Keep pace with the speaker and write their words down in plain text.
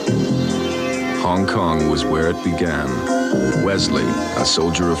Hong Kong was where it began. Wesley, a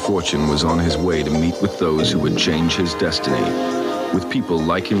soldier of fortune, was on his way to meet with those who would change his destiny, with people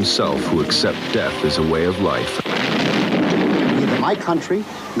like himself who accept death as a way of life. Neither my country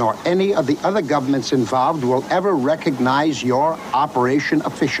nor any of the other governments involved will ever recognize your operation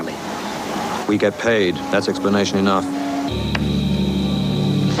officially. We get paid. That's explanation enough.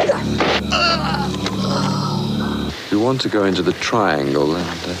 We want to go into the triangle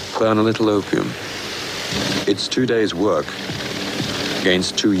and burn a little opium. It's 2 days' work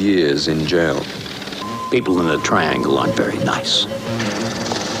against 2 years in jail. People in the triangle aren't very nice.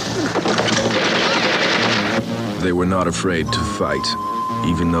 They were not afraid to fight,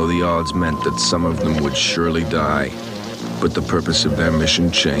 even though the odds meant that some of them would surely die. But the purpose of their mission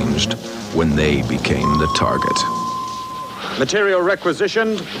changed when they became the target. Material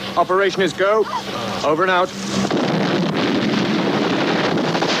requisitioned. Operation is go. Over and out.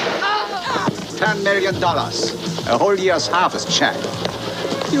 $10 million. A whole year's harvest check.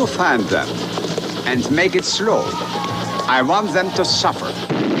 You find them and make it slow. I want them to suffer.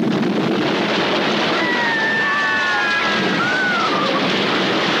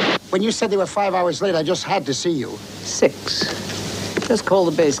 When you said they were 5 hours late, I just had to see you. 6. Just call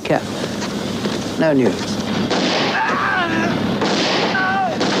the base captain. No news.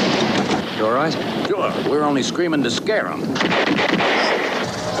 You all right? Sure. We're only screaming to scare them.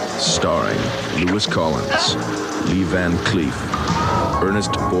 Starring Lewis Collins, Lee Van Cleef,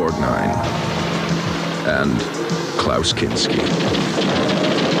 Ernest Borgnine, and Klaus Kinski.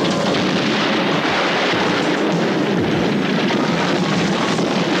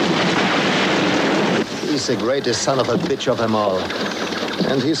 He's the greatest son of a bitch of them all.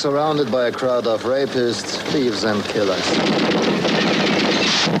 And he's surrounded by a crowd of rapists, thieves, and killers.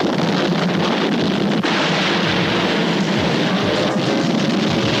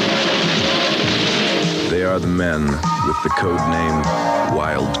 They are the men with the code name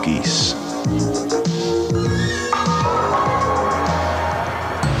Wild Geese.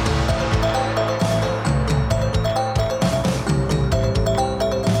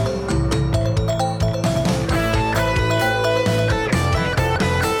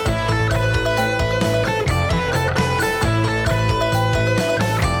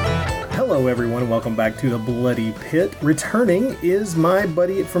 Hello everyone, welcome back to the Bloody Pit. Returning is my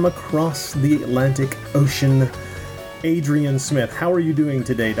buddy from across the Atlantic Ocean, Adrian Smith. How are you doing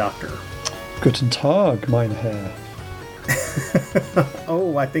today, Doctor? Guten Tag, mein Herr.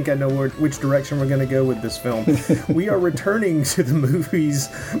 Oh, I think I know which direction we're going to go with this film. We are returning to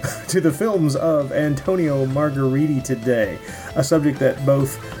the films of Antonio Margheriti today, a subject that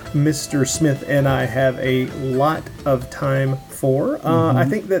both Mr. Smith and I have a lot of time for. I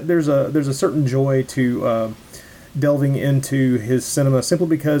think that there's a certain joy to delving into his cinema simply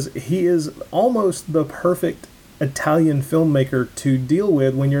because he is almost the perfect Italian filmmaker to deal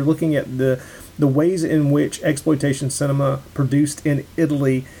with when you're looking at the ways in which exploitation cinema produced in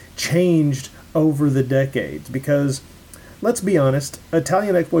Italy changed over the decades. Because, let's be honest,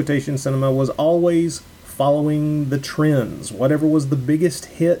 Italian exploitation cinema was always following the trends. Whatever was the biggest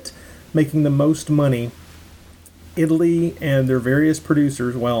hit, making the most money, Italy and their various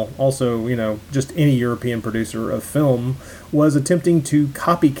producers, well, also, just any European producer of film, was attempting to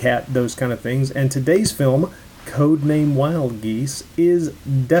copycat those kind of things. And today's film, codename Wild Geese, is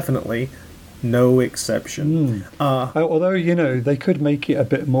definitely no exception. Although, they could make it a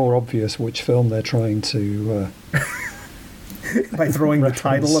bit more obvious which film they're trying to... by throwing the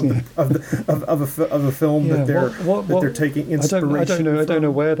title of a film that they're taking inspiration I don't know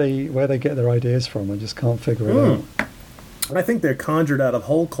where they get their ideas from. I just can't figure it out. I think they're conjured out of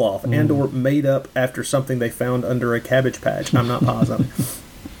whole cloth and or made up after something they found under a cabbage patch. I'm not positive.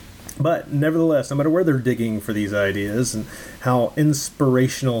 But nevertheless, no matter where they're digging for these ideas and how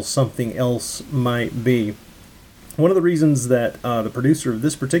inspirational something else might be, one of the reasons that the producer of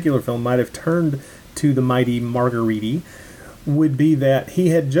this particular film might have turned to the mighty Margheriti would be that he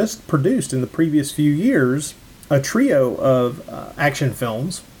had just produced in the previous few years a trio of action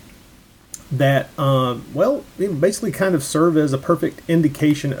films that, basically kind of serve as a perfect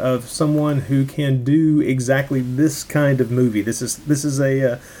indication of someone who can do exactly this kind of movie. This is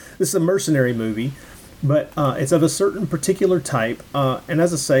a mercenary movie, but it's of a certain particular type. And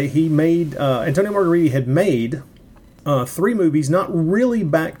as I say, Antonio Margheriti had made 3 movies, not really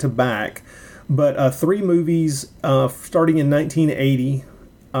back to back, but 3 movies starting in 1980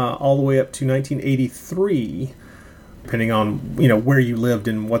 all the way up to 1983, depending on where you lived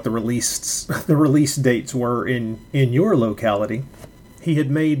and what the release dates were in your locality. He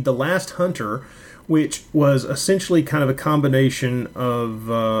had made The Last Hunter, which was essentially kind of a combination of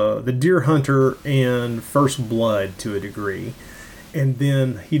The Deer Hunter and First Blood to a degree. And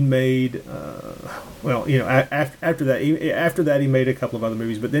then he made, after that he made a couple of other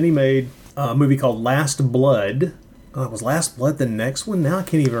movies. But then he made a movie called Last Blood. Was Last Blood the next one? Now I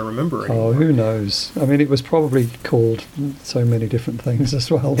can't even remember anymore. Oh, who knows? I mean, it was probably called so many different things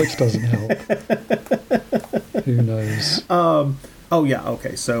as well, which doesn't help. Who knows? Oh yeah,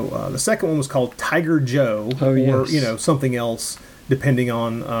 okay. So the second one was called Tiger Joe, or yes. Something else, depending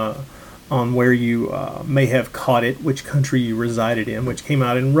on where you may have caught it, which country you resided in, which came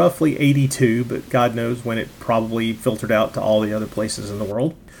out in roughly '82, but God knows when it probably filtered out to all the other places in the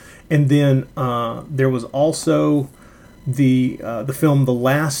world. And then there was also the film The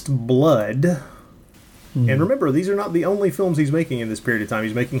Last Blood. And remember, these are not the only films he's making in this period of time.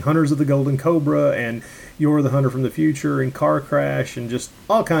 He's making Hunters of the Golden Cobra and You're the Hunter from the Future and Car Crash and just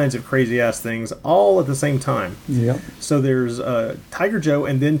all kinds of crazy-ass things all at the same time. Yeah. So there's Tiger Joe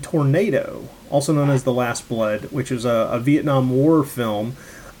and then Tornado, also known as The Last Blood, which is a Vietnam War film.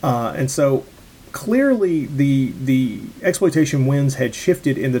 And so clearly the exploitation winds had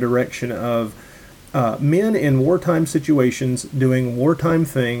shifted in the direction of men in wartime situations doing wartime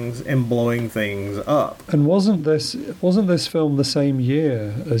things and blowing things up. And wasn't this film the same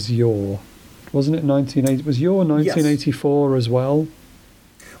year as Your? Wasn't it 1980? Was Your 1984 yes. as well?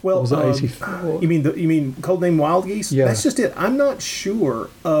 Well, or was it 84? You mean Codename Wild Geese? Yeah. That's just it. I'm not sure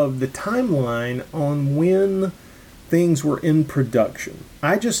of the timeline on when things were in production.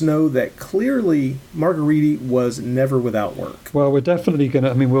 I just know that clearly Margheriti was never without work. Well, we're definitely going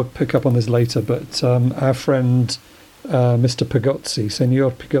to, we'll pick up on this later, but our friend Mr. Pigozzi,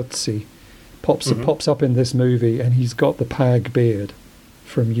 Senor Pigozzi, pops up in this movie, and he's got the pag beard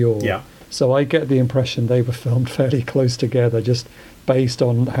from Your. Yeah. So I get the impression they were filmed fairly close together, just based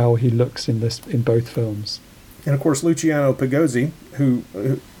on how he looks in both films. And of course, Luciano Pigozzi,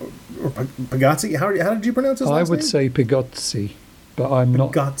 or Pigozzi, how did you pronounce his last name? I would say Pigozzi, but I'm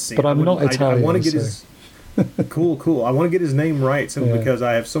not. Pigozzi. But I'm not Italian. I want to get his cool. I want to get his name right simply because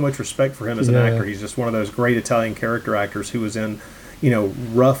I have so much respect for him as an actor. He's just one of those great Italian character actors who was in,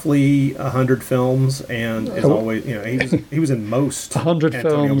 roughly 100 films, and is always, he was in most 100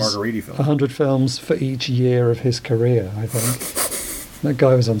 Antonio films, Margheriti films. 100 films for each year of his career, I think. That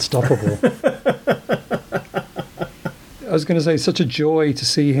guy was unstoppable. I was going to say, such a joy to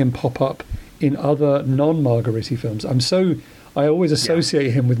see him pop up in other non-Margheriti films. I always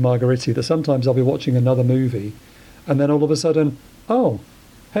associate him with Margheriti, that sometimes I'll be watching another movie, and then all of a sudden, oh,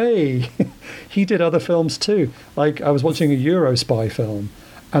 hey, he did other films too. Like, I was watching a Euro spy film,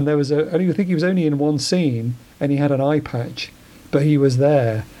 and there was I think he was only in one scene, and he had an eye patch, but he was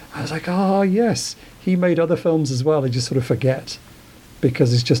there. I was like, oh, yes, he made other films as well. I just sort of forget,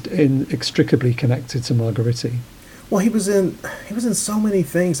 because it's just inextricably connected to Margheriti. Well, he was in so many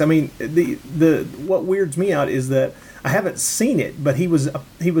things. I mean, the what weirds me out is that I haven't seen it, but he was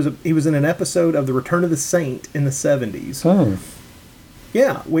in an episode of The Return of the Saint in the 70s. Oh,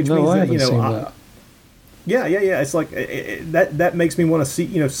 yeah, which means I that haven't seen that. Yeah. It's like that makes me want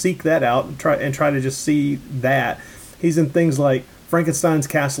to seek that out and try to just see that. He's in things like Frankenstein's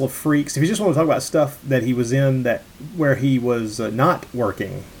Castle of Freaks. If you just want to talk about stuff that he was in where he was not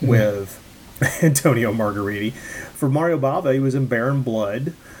working with Antonio Margheriti. For Mario Bava, he was in Barren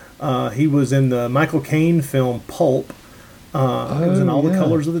Blood. He was in the Michael Caine film Pulp. He was in All the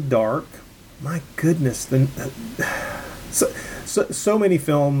Colors of the Dark. My goodness, so many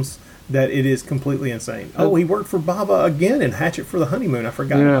films that it is completely insane. Oh, he worked for Bava again in Hatchet for the Honeymoon. I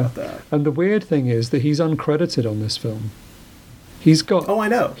forgot about that. And the weird thing is that he's uncredited on this film. He's got. Oh, I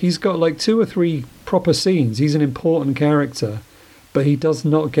know. He's got like 2 or 3 proper scenes. He's an important character, but he does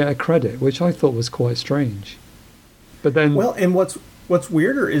not get a credit, which I thought was quite strange. But then, well, and what's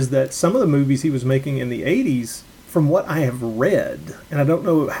weirder is that some of the movies he was making in the 80s, from what I have read, and I don't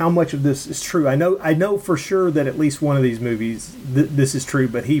know how much of this is true. I know for sure that at least one of these movies this is true.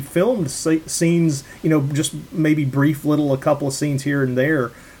 But he filmed scenes, just maybe brief a couple of scenes here and there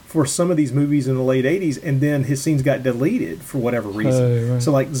for some of these movies in the late 80s, and then his scenes got deleted for whatever reason. Right.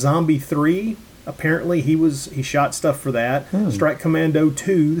 So like Zombie 3, apparently he shot stuff for that. Strike Commando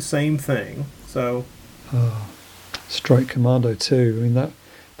 2, the same thing. So. Strike Commando 2. I mean,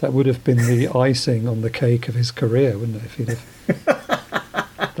 that would have been the icing on the cake of his career, wouldn't it? If he'd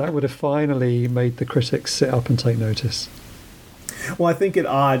have, that would have finally made the critics sit up and take notice. Well, I think it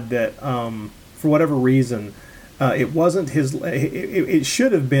odd that for whatever reason, it wasn't his. It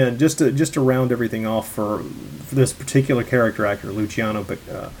should have been just to round everything off for this particular character actor, Luciano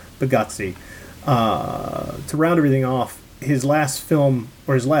Pigozzi. To round everything off, his last film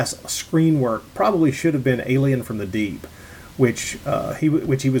or his last screen work probably should have been Alien from the Deep, which he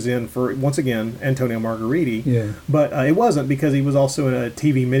was in for, once again, Antonio Margheriti. Yeah. But it wasn't, because he was also in a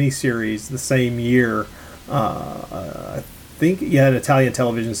TV miniseries the same year. I think, an Italian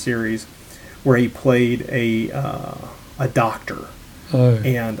television series where he played a doctor. Oh.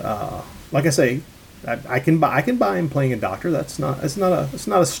 And like I say, I can buy him playing a doctor. It's not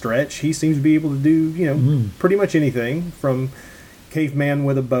a stretch. He seems to be able to do pretty much anything, from caveman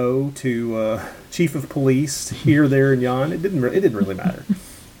with a bow to chief of police here, there, and yon. It didn't really matter.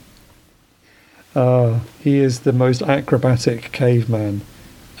 He is the most acrobatic caveman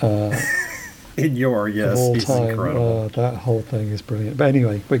In your of all he's time. incredible. That whole thing is brilliant. But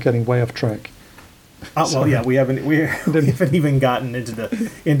anyway, we're getting way off track. Well, yeah, we haven't even gotten into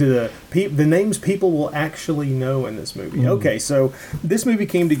the names people will actually know in this movie. Okay, so this movie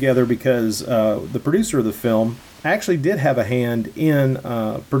came together because the producer of the film actually did have a hand in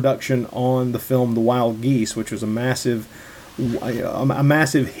production on the film The Wild Geese, which was a massive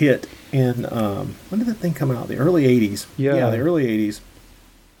hit in when did that thing come out? The early '80s. Yeah, the early '80s.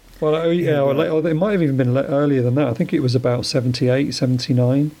 Well, it might have even been earlier than that. I think it was about 78,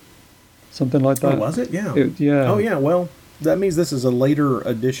 79. Something like that. Oh, was it? Yeah. Yeah. Oh, yeah. Well, that means this is a later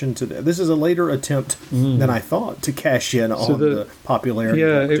addition to this is a later attempt than I thought to cash in on the popularity of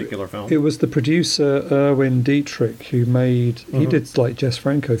that particular film. It was the producer Erwin Dietrich who made. He did like Jess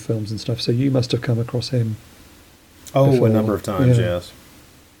Franco films and stuff. So you must have come across him. A number of times, yes.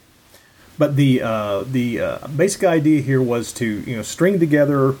 But the basic idea here was to string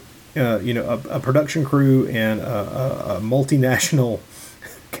together a production crew and a multinational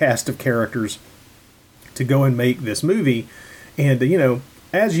cast of characters to go and make this movie, and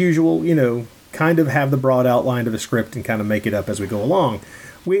as usual, kind of have the broad outline of the script and kind of make it up as we go along,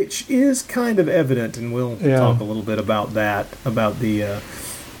 which is kind of evident, and we'll talk a little bit about that, about the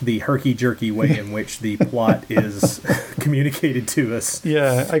herky-jerky way in which the plot is communicated to us.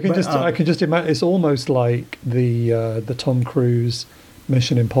 Yeah, I can just imagine. It's almost like the Tom Cruise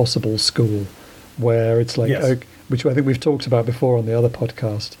Mission Impossible school, where it's like, which I think we've talked about before on the other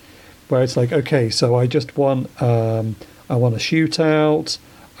podcast, where it's like, okay, so I just want I want a shootout,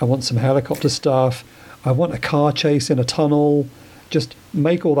 I want some helicopter stuff, I want a car chase in a tunnel, just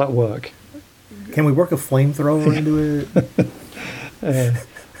make all that work. Can we work a flamethrower into it?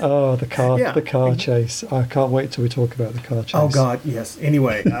 The car chase. I can't wait till we talk about the car chase. Oh God, yes.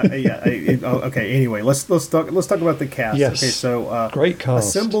 Anyway, okay. Anyway, let's talk about the cast. Yes. Okay, so great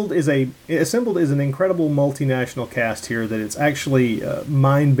cast. Assembled is an incredible multinational cast here. That it's actually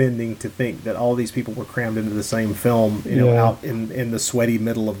mind bending to think that all these people were crammed into the same film. Out in the sweaty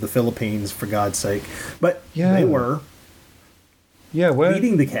middle of the Philippines, for God's sake. But they were. Yeah,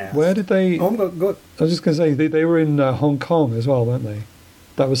 leading the cast. Where did they? Oh, go. I was just going to say they were in Hong Kong as well, weren't they?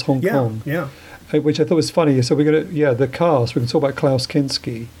 That was Hong Kong. Yeah. Which I thought was funny. So we're going to, the cast, we can talk about Klaus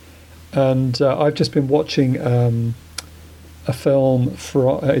Kinski. And I've just been watching a film,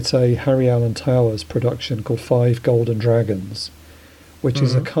 it's a Harry Alan Towers production called Five Golden Dragons, which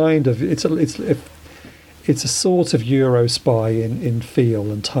is a kind of, it's a sort of Euro spy in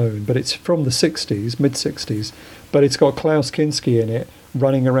feel and tone, but it's from the 60s, mid-60s, but it's got Klaus Kinski in it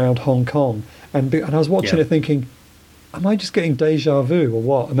running around Hong Kong. And I was watching it thinking, am I just getting deja vu or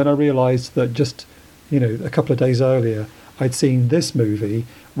what? And then I realised that just, a couple of days earlier, I'd seen this movie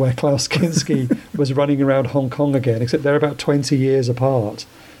where Klaus Kinski was running around Hong Kong again, except they're about 20 years apart.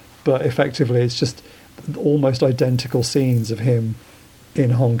 But effectively, it's just almost identical scenes of him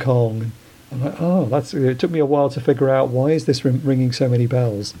in Hong Kong. I'm like, it took me a while to figure out, why is this ringing so many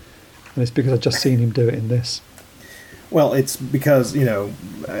bells? And it's because I've just seen him do it in this. Well, it's because,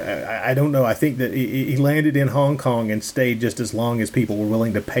 I don't know. I think that he landed in Hong Kong and stayed just as long as people were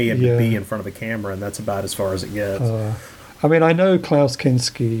willing to pay him to be in front of a camera, and that's about as far as it gets. I know Klaus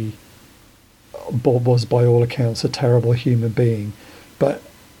Kinski was, by all accounts, a terrible human being, but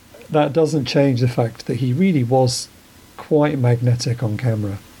that doesn't change the fact that he really was quite magnetic on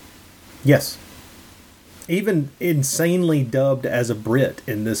camera. Yes. Even insanely dubbed as a Brit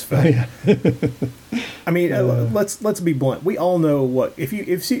in this film. I mean, let's be blunt. We all know what if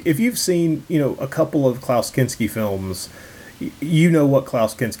you've seen a couple of Klaus Kinski films, you know what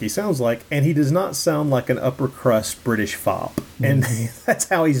Klaus Kinski sounds like, and he does not sound like an upper crust British fop, and that's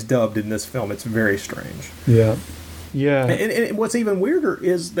how he's dubbed in this film. It's very strange. Yeah. And what's even weirder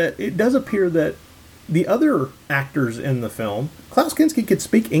is that it does appear that the other actors in the film, Klaus Kinski could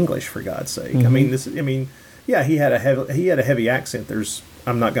speak English, for God's sake. I mean, he had a heavy accent.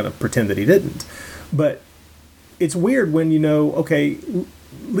 I'm not going to pretend that he didn't, but it's weird when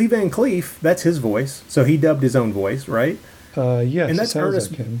Lee Van Cleef, that's his voice. So he dubbed his own voice, right? Yes, and that's it sounds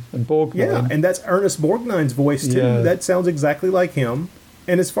Ernest, like him. And Borgnine. Yeah, and that's Ernest Borgnine's voice, too. Yeah. That sounds exactly like him.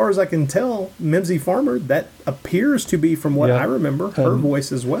 And as far as I can tell, Mimsy Farmer, that appears to be, from what I remember, her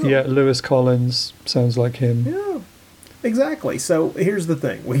voice as well. Yeah, Lewis Collins sounds like him. Yeah, exactly. So here's the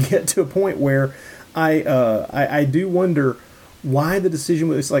thing. We get to a point where I do wonder why the decision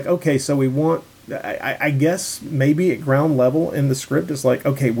was like, okay, so we want... I guess maybe at ground level in the script, it's like,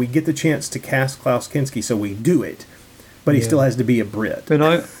 okay, we get the chance to cast Klaus Kinski, so we do it. But he still has to be a Brit. And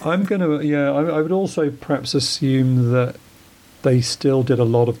I'm going to... I would also perhaps assume that they still did a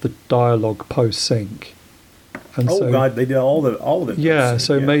lot of the dialogue post-sync. And God, they did all of it. Yeah,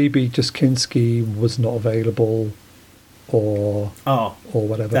 so maybe just Kinski was not available, or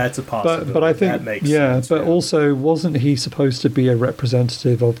whatever. That's a possibility. But I think that makes sense. But also, wasn't he supposed to be a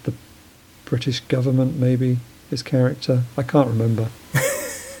representative of the British government? Maybe his character. I can't remember.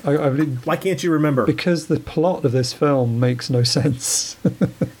 Why can't you remember? Because the plot of this film makes no sense.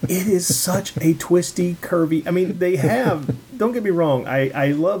 It is such a twisty, curvy... I mean, they have... Don't get me wrong. I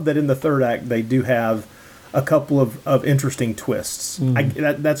love that in the third act they do have a couple of interesting twists.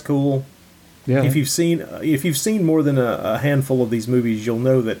 That's cool. Yeah. If you've seen more than a handful of these movies, you'll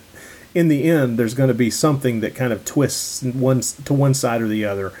know that in the end there's going to be something that kind of twists to one side or the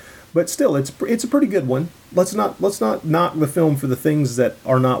other. But still, it's a pretty good one. Let's not knock the film for the things that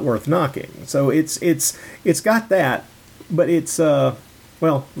are not worth knocking. So it's got that, but it's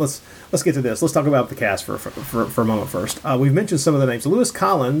well, let's get to this. Let's talk about the cast for a moment first. We've mentioned some of the names. Lewis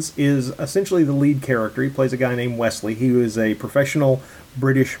Collins is essentially the lead character. He plays a guy named Wesley. He was a professional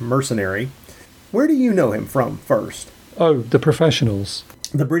British mercenary. Where do you know him from first? Oh, The Professionals.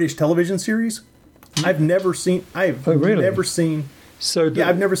 The British television series? I've never seen. Really? Never seen. So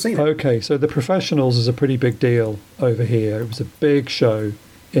I've never seen it. Okay, so The Professionals is a pretty big deal over here. It was a big show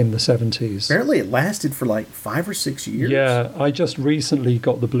in the 70s. Apparently it lasted for like 5 or 6 years. Yeah, I just recently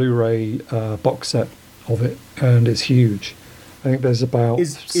got the Blu-ray box set of it, and it's huge. I think there's about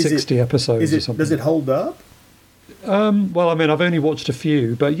 60 episodes or something. Does it hold up? Well, I mean, I've only watched a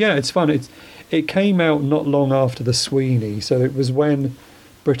few, but yeah, it's fun. It came out not long after the Sweeney, so it was when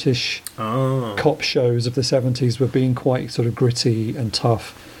British cop shows of the 70s were being quite sort of gritty and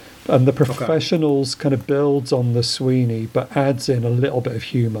tough. And The Professionals kind of builds on the Sweeney, but adds in a little bit of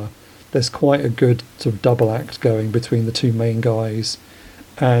humour. There's quite a good sort of double act going between the two main guys,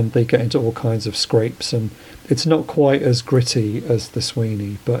 and they get into all kinds of scrapes. And it's not quite as gritty as the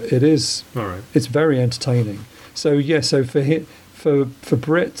Sweeney, but it is. All right. It's very entertaining. So yeah, so for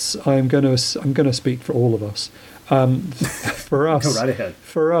Brits, I'm going to speak for all of us. For us, go right ahead.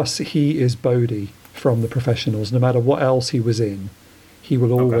 For us, he is Bodhi from The Professionals. No matter what else he was in, he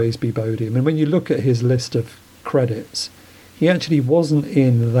will always be Bodhi. I mean, when you look at his list of credits, he actually wasn't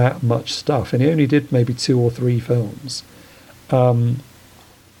in that much stuff, and he only did maybe 2 or 3 films.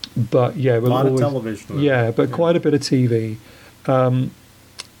 But yeah, a lot of television. Yeah, but quite a bit of TV.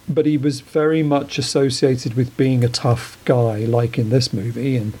 But he was very much associated with being a tough guy, like in this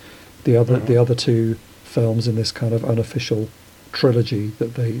movie and the other 2 films in this kind of unofficial trilogy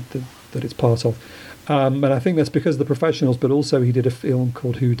that it's part of. And I think that's because of The Professionals, but also he did a film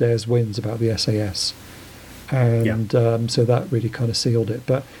called Who Dares Wins about the SAS. And so that really kind of sealed it.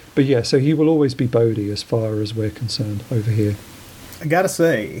 But yeah, so he will always be Bodhi as far as we're concerned over here. I gotta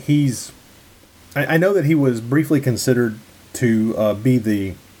say, I know that he was briefly considered to be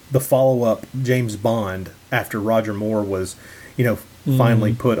the follow-up James Bond after Roger Moore was,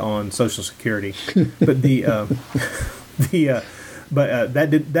 finally put on Social Security. But that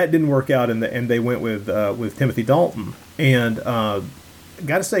didn't work out, and they went with Timothy Dalton. And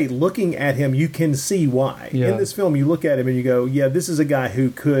gotta say, looking at him, you can see why. Yeah. In this film, you look at him and you go, yeah, this is a guy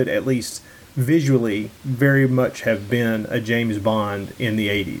who could at least visually very much have been a James Bond in the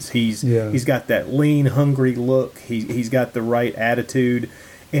 80s. He's got that lean, hungry look. He's got the right attitude.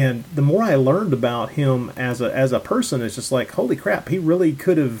 And the more I learned about him as a person, it's just like, holy crap, he really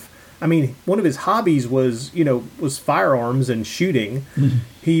could have. I mean, one of his hobbies was firearms and shooting. Mm-hmm.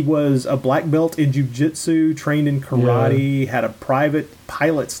 He was a black belt in jiu-jitsu, trained in karate, had a private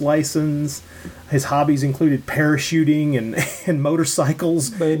pilot's license. His hobbies included parachuting and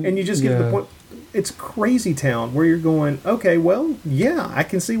motorcycles. And you just get to the point. It's crazy town where you're going, okay, well, yeah, I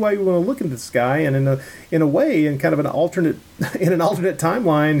can see why you want to look at this guy, and in a way, in kind of an alternate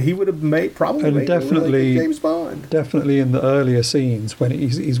timeline, he would have probably definitely James Bond. Definitely in the earlier scenes when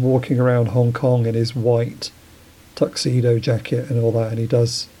he's walking around Hong Kong in his white tuxedo jacket and all that, and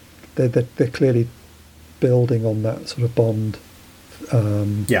they're clearly building on that sort of Bond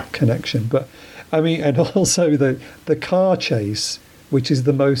connection. But I mean, and also the car chase which is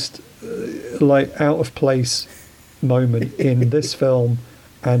the most out of place moment in this film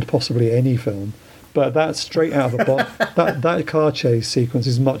and possibly any film. But that's straight out of a Bond. that car chase sequence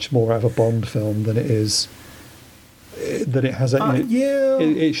is much more out of a Bond film than it is. That it has.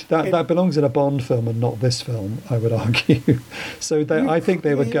 That belongs in a Bond film and not this film, I would argue. So I think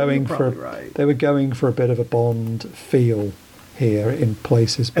they were going for they were going for a bit of a Bond feel here in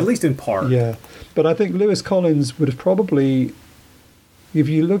places. At least in part. Yeah, but I think Lewis Collins would have probably. If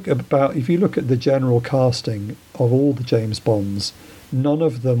you look at the general casting of all the James Bonds, none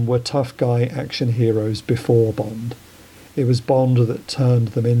of them were tough guy action heroes before Bond. It was Bond that turned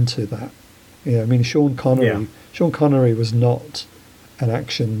them into that. I mean, Sean Connery. Yeah. Sean Connery was not an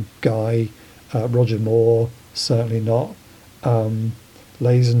action guy. Roger Moore, certainly not.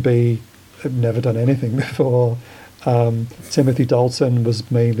 Lazenby had never done anything before. Timothy Dalton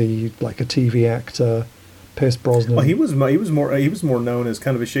was mainly like a TV actor. Pierce Brosnan. Well, he was more known as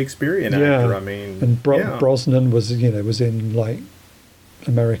kind of a Shakespearean actor. I mean, and Brosnan was in like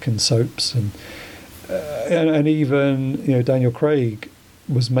American soaps and even Daniel Craig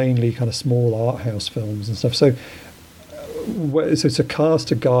was mainly kind of small art house films and stuff. So to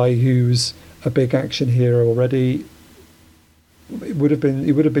cast a guy who's a big action hero already, it would have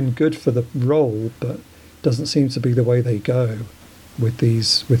been good for the role, but doesn't seem to be the way they go with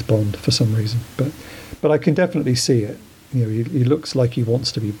Bond for some reason. But I can definitely see it. He looks like he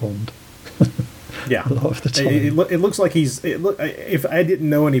wants to be Bond. Yeah, a lot of the time. It looks like if I didn't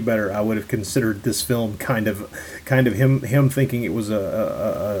know any better, I would have considered this film kind of him thinking it was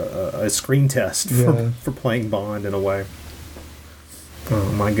a screen test for playing Bond in a way.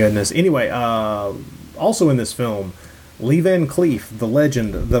 Oh my goodness. Anyway, also in this film, Lee Van Cleef, the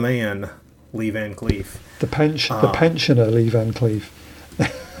legend, the man, Lee Van Cleef, the pensioner Lee Van Cleef.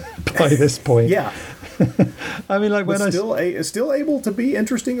 By this point, yeah. I mean, like when still able to be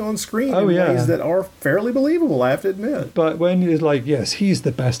interesting on screen in ways that are fairly believable, I have to admit. But when it's like, yes, he's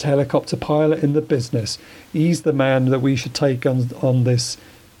the best helicopter pilot in the business. He's the man that we should take on this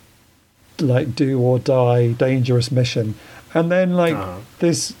like do or die dangerous mission. And then like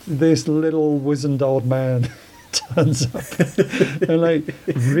this little wizened old man turns up and like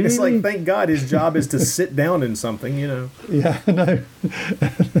really? It's like, thank God his job is to sit down in something, Yeah, I know.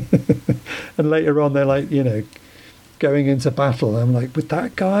 And later on they're like, going into battle. I'm like, with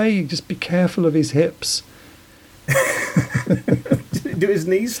that guy, just be careful of his hips. Do his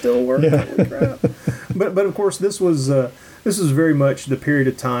knees still work? Yeah. Holy crap. But of course this was very much the period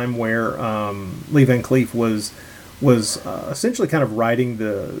of time where Lee Van Cleef was essentially kind of riding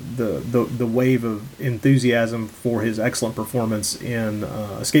the wave of enthusiasm for his excellent performance in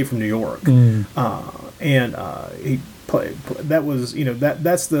Escape from New York, and he played. That was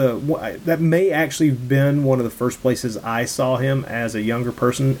that may actually have been one of the first places I saw him as a younger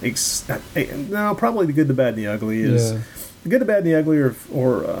person. No, probably The Good, the Bad, and the Ugly is The Good, the Bad, and the Ugly, or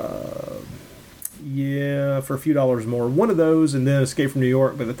for a few dollars more, one of those, and then Escape from New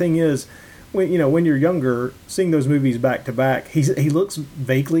York. But the thing is, when you're younger, seeing those movies back to back, he looks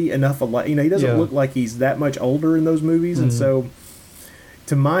vaguely enough alike. He doesn't look like he's that much older in those movies, and so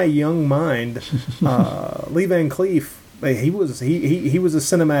to my young mind, Lee Van Cleef, he was a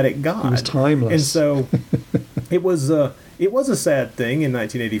cinematic god. He was timeless, and so it was a sad thing in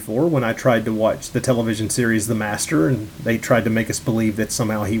 1984 when I tried to watch the television series The Master, and they tried to make us believe that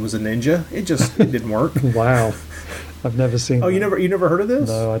somehow he was a ninja. It didn't work. Wow. I've never seen. Oh, you never heard of this?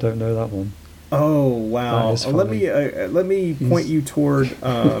 No, I don't know that one. Oh wow! Let me point you toward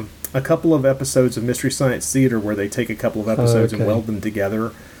a couple of episodes of Mystery Science Theater where they take a couple of episodes and weld them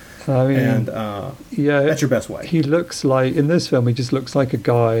together. I mean, and that's your best way. He looks like in this film. He just looks like a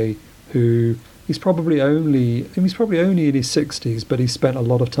guy who he's probably only in his 60s, but he spent a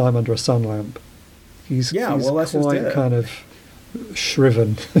lot of time under a sun lamp. He's that's quite kind of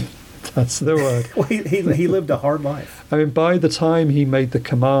shriven. That's the word. Well, he lived a hard life. I mean, by the time he made The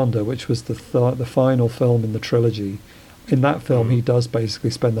Commander, which was the final film in the trilogy, in that film he does basically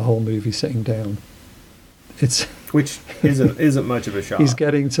spend the whole movie sitting down. Which isn't much of a shock. He's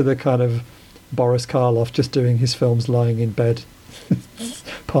getting to the kind of Boris Karloff just doing his films lying in bed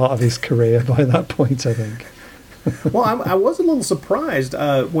part of his career by that point, I think. Well, I was a little surprised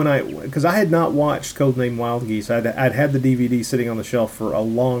because I had not watched Codename Wild Geese. I'd had the DVD sitting on the shelf for a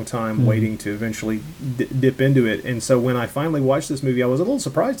long time, waiting to eventually dip into it. And so when I finally watched this movie, I was a little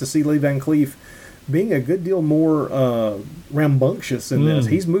surprised to see Lee Van Cleef being a good deal more rambunctious in this.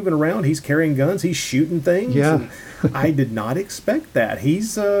 He's moving around, he's carrying guns, he's shooting things. Yeah. And I did not expect that.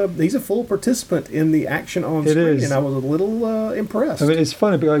 He's a full participant in the action on screen, and I was a little impressed. I mean, it's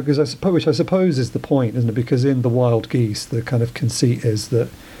funny because which I suppose is the point, isn't it? Because in The Wild Geese, the kind of conceit is that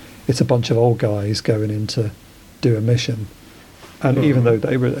it's a bunch of old guys going in to do a mission. And even though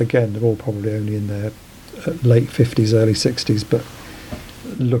they're all probably only in their late 50s, early 60s, but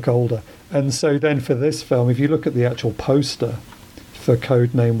look older. And so then for this film, if you look at the actual poster for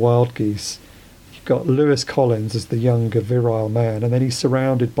Codename Wild Geese, you've got Lewis Collins as the younger, virile man, and then he's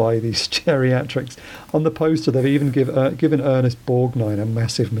surrounded by these geriatrics. On the poster, they've even given Ernest Borgnine a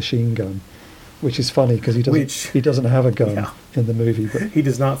massive machine gun, which is funny because he doesn't have a gun in the movie. But he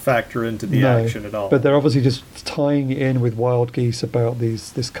does not factor into the action at all. But they're obviously just tying it in with Wild Geese about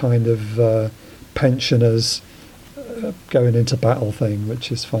this kind of pensioners going into battle thing,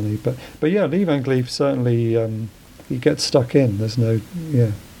 which is funny. But yeah, Lee Van Cleef certainly he gets stuck in. There's no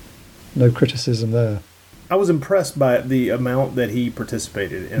criticism there. I was impressed by the amount that he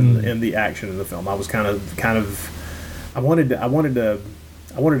participated in the action in the film. I was kind of I wanted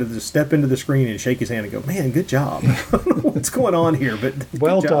to just step into the screen and shake his hand and go, man, good job. I don't know what's going on here, but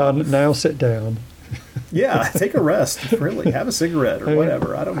well done. Now sit down. Yeah, take a rest. Really, have a cigarette or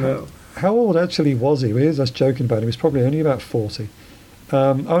whatever. I don't know. How old actually was he? Here's us joking about him. He was probably only about 40.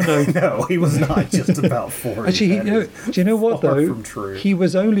 Oh no, no, he was not just about 40. Actually, do you know what though? From true. He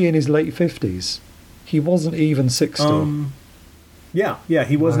was only in his late 50s. He wasn't even 60. Yeah,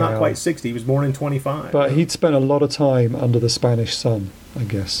 he was not quite 60. He was born in 25. But he'd spent a lot of time under the Spanish sun, I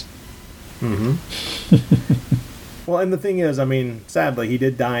guess. Well, and the thing is, I mean, sadly, he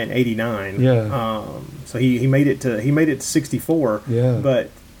did die in '89. Yeah. So he made it to 64. Yeah. But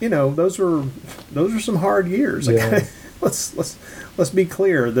those were some hard years. Yeah. Let's be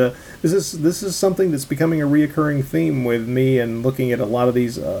clear. This is something that's becoming a reoccurring theme with me and looking at a lot of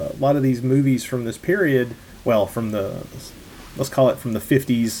these movies from this period. Well, let's call it from the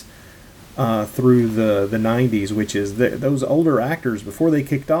 50s through the 90s, which is those older actors before they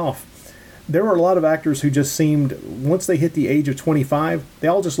kicked off. There were a lot of actors who just seemed, once they hit the age of 25, they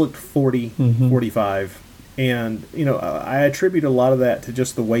all just looked 40, 45. And, I attribute a lot of that to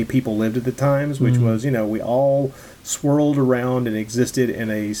just the way people lived at the times, which was, we all swirled around and existed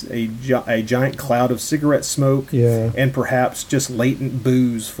in a giant cloud of cigarette smoke and perhaps just latent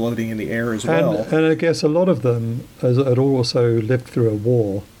booze floating in the air as well. And I guess a lot of them had also lived through a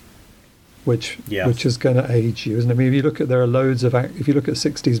war, which is going to age you, isn't it? I mean, if you look at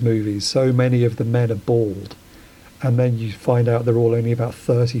 60s movies, so many of the men are bald, and then you find out they're all only about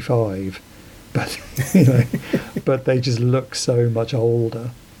 35. But but they just look so much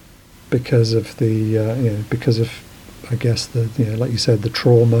older because of I guess like you said, the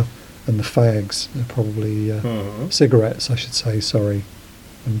trauma and the fags, probably cigarettes, I should say. Sorry,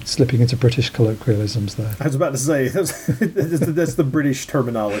 I'm slipping into British colloquialisms there. I was about to say that's the British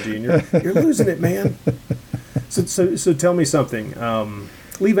terminology, and you're losing it, man. So tell me something.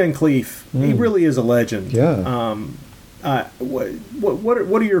 Lee Van Cleef, he really is a legend. Yeah. What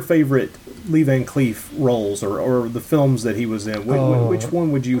are your favorite Lee Van Cleef roles or the films that he was in? Which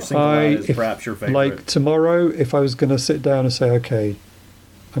one would you single out as perhaps your favorite? Like tomorrow, if I was going to sit down and say, okay,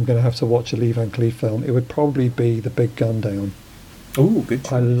 I'm going to have to watch a Lee Van Cleef film, it would probably be The Big Gun Down. Oh, good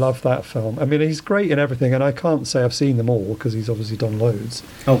choice. I love that film. I mean, he's great in everything, and I can't say I've seen them all because he's obviously done loads.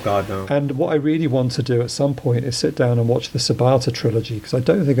 Oh, God, no. And what I really want to do at some point is sit down and watch the Sabata trilogy, because I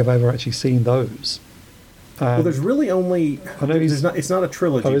don't think I've ever actually seen those. Well, there's really only... it's not a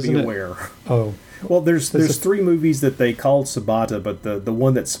trilogy, be aware. Oh. Well, there's 3 movies that they called Sabata, but the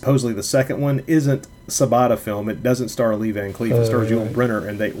one that's supposedly the second one isn't Sabata film. It doesn't star Lee Van Cleef. It stars Yul Brynner,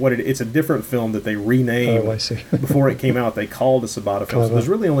 and it's a different film that they renamed. Oh, I see. Before it came out, they called a Sabata film. So there's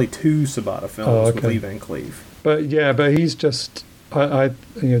really only 2 Sabata films with Lee Van Cleef. But he's just...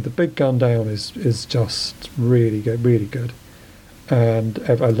 The Big Gun Down is just really good, really good. And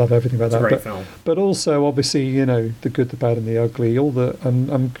I love everything about that. It's a great film. But also, obviously, the good, the bad, and the ugly.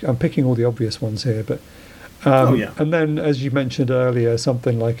 I'm picking all the obvious ones here, but and then, as you mentioned earlier,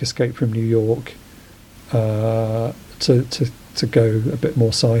 something like Escape from New York, to go a bit more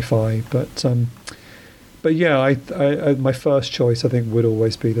sci-fi. But yeah, I my first choice I think would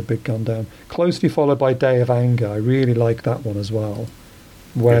always be The Big Gun Down, closely followed by Day of Anger. I really like that one as well.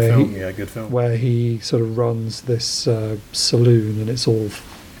 Good film. Where he sort of runs this saloon and it's all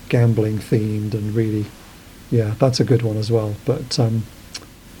gambling themed and really, that's a good one as well. But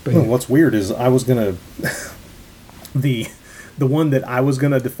what's weird is I was gonna the one that I was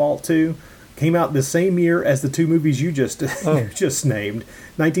gonna default to Came out the same year as the two movies you just just named.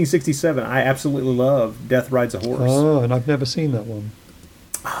 1967. I absolutely love Death Rides a Horse. Oh, and I've never seen that one.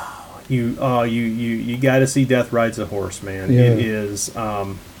 You got to see Death Rides a Horse, man. Yeah. It is.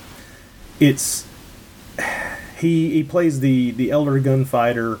 It's he plays the elder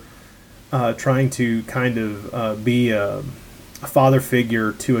gunfighter, trying to kind of be a father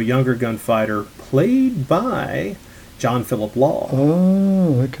figure to a younger gunfighter, played by John Philip Law.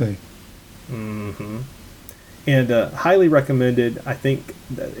 Oh, okay. Mm-hmm. And highly recommended. I think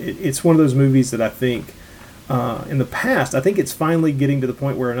that it's one of those movies that I think in the past, I think it's finally getting to the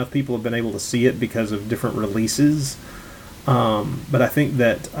point where enough people have been able to see it because of different releases. But I think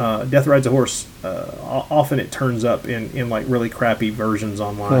that Death Rides a Horse, often it turns up in like really crappy versions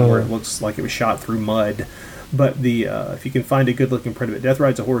online where it looks like it was shot through mud. But if you can find a good looking print of it, Death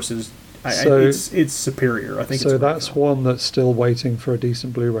Rides a Horse is it's superior. I think so. It's that's one that's still waiting for a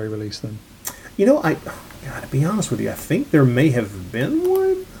decent Blu-ray release then. You know, to be honest with you, I think there may have been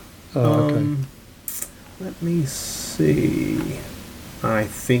one. Oh, okay. Let me see. I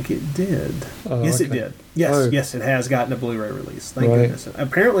think it did. Oh, yes, okay. it did. Yes, yes, it has gotten a Blu-ray release. Thank goodness.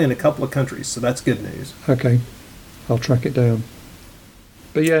 Apparently in a couple of countries, so that's good news. Okay, I'll track it down.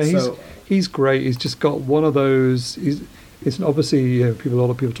 But yeah, he's great. He's just got one of those. It's obviously a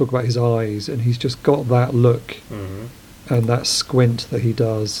lot of people talk about his eyes, and he's just got that look and that squint that he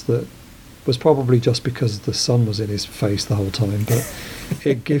does. That was probably just because the sun was in his face the whole time, but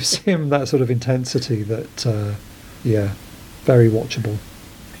it gives him that sort of intensity that, very watchable.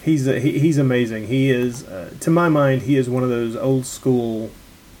 He's amazing. He is, to my mind, he is one of those old school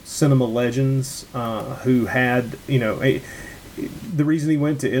cinema legends who had, the reason he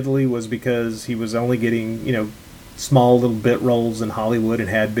went to Italy was because he was only getting, small little bit roles in Hollywood and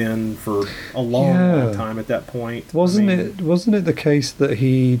had been for a long time at that point. Wasn't it the case that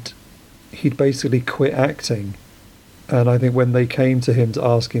he'd basically quit acting, and I think when they came to him to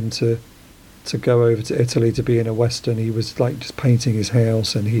ask him to go over to Italy to be in a Western, he was like just painting his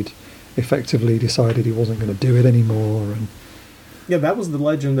house, and he'd effectively decided he wasn't going to do it anymore. And yeah, that was the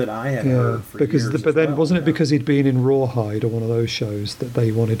legend that I had heard for years. But then wasn't it because he'd been in Rawhide or one of those shows that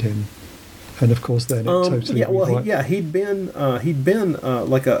they wanted him? And of course, then it totally. He'd been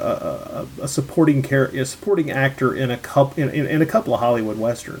like a supporting actor in a couple of Hollywood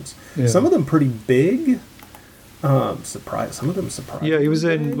westerns. Yeah. Some of them pretty big. Some of them surprised. Yeah, he was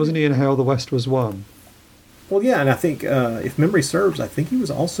in. Wasn't he in How the West Was Won? Well, yeah, and I think if memory serves, I think he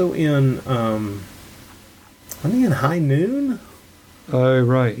was also in. Wasn't he in High Noon? Oh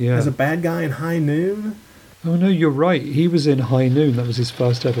right, yeah. As a bad guy in High Noon. Oh no, you're right. He was in High Noon. That was his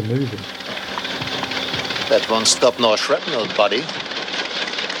first ever movie. That won't stop no shrapnel, buddy.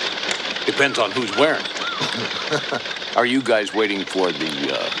 Depends on who's wearing. Are you guys waiting for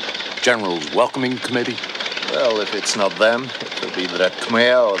the General's welcoming committee? Well, if it's not them, it will be the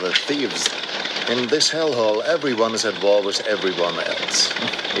Khmer or the thieves. In this hellhole, everyone is at war with everyone else.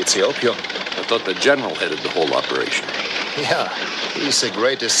 It's the opium. I thought the General headed the whole operation. Yeah, he's the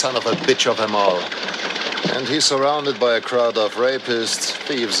greatest son of a bitch of them all. And he's surrounded by a crowd of rapists,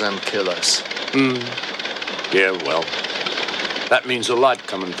 thieves, and killers. Yeah, well, that means a lot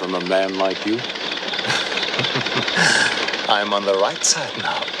coming from a man like you. I'm on the right side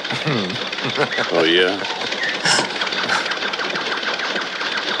now. Oh, yeah?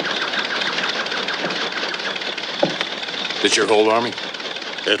 This your whole army?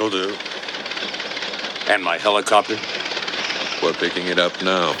 It'll do. And my helicopter? We're picking it up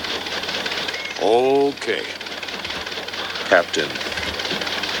now. Okay. Captain.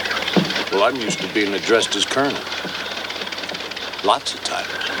 Well, I'm used to being addressed as Colonel. Lots of times.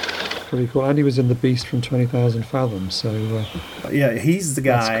 Pretty cool. And he was in The Beast from 20,000 Fathoms, so... yeah, he's the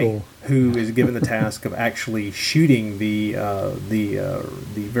guy cool. who is given the task of actually shooting the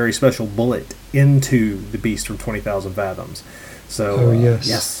very special bullet into The Beast from 20,000 Fathoms. So,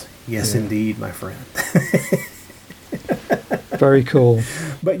 yes, indeed, my friend. Very cool.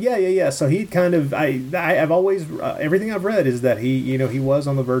 But yeah. So he kind of, I've always, everything I've read is that he was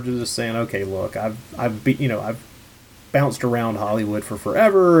on the verge of just saying, okay, look, I've bounced around Hollywood for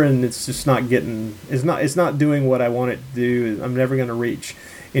forever, and it's just not it's not doing what I want it to do. I'm never going to reach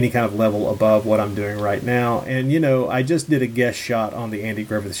any kind of level above what I'm doing right now. And I just did a guest shot on the Andy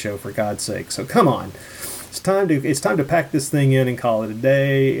Griffith Show, for God's sake. So come on, it's time to pack this thing in and call it a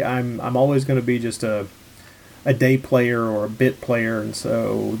day. I'm always going to be just a day player or a bit player, and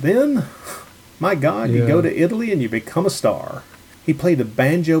so then, my God, you go to Italy and you become a star. He played a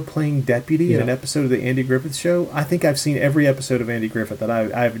banjo-playing deputy in an episode of the Andy Griffith Show. I think I've seen every episode of Andy Griffith, that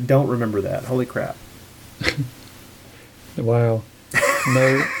I don't remember that. Holy crap. Wow.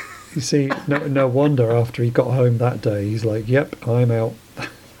 No, You see, no wonder after he got home that day, he's like, "Yep, I'm out.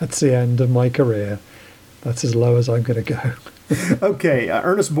 That's the end of my career. That's as low as I'm going to go." Okay,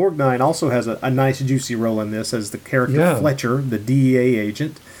 Ernest Borgnine also has a nice, juicy role in this as the character Fletcher, the DEA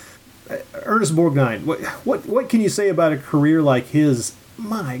agent. Ernest Borgnine, what can you say about a career like his?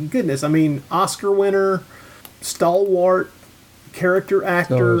 My goodness, I mean, Oscar winner, stalwart, character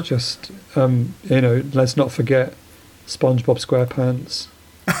actor. Oh, just let's not forget SpongeBob SquarePants.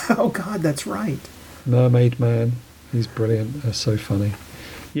 Oh God, that's right. Mermaid Man, he's brilliant. That's so funny.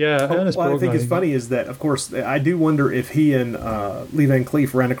 Yeah, Ernest what I think is Borgnine. funny is that, of course, I do wonder if he and Lee Van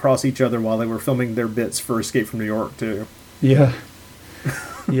Cleef ran across each other while they were filming their bits for Escape from New York, too. Yeah.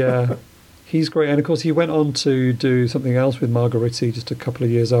 Yeah. He's great. And, of course, he went on to do something else with Margheriti just a couple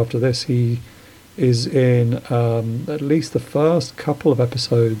of years after this. He is in at least the first couple of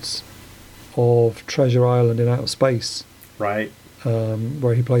episodes of Treasure Island in Outer Space. Right.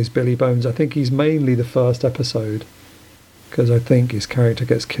 Where he plays Billy Bones. I think he's mainly the first episode, because I think his character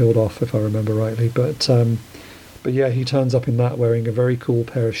gets killed off, if I remember rightly. But yeah, he turns up in that wearing a very cool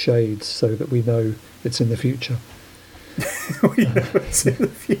pair of shades, so that we know it's in the future. We know it's in the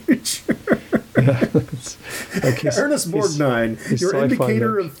future. Yeah, like Ernest Borgnine, your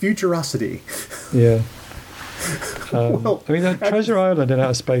indicator of futurosity. Yeah. Well, I mean, Treasure Island in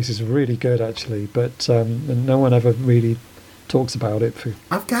Outer Space is really good, actually, but no one ever really talks about it for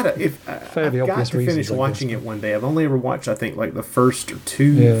I've got to finish watching it one day. I've only ever watched, I think, like the first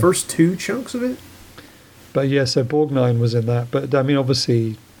two chunks of it. But yeah, so Borgnine was in that. But I mean,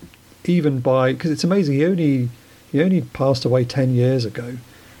 obviously, because it's amazing, he only passed away 10 years ago,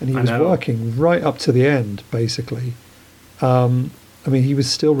 and he was working right up to the end, basically. I mean, he was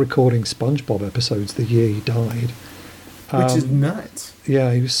still recording SpongeBob episodes the year he died. Which is nuts.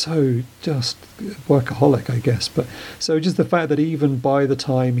 Yeah, he was so just workaholic, I guess. But so just the fact that even by the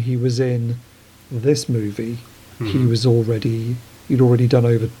time he was in this movie, he'd already done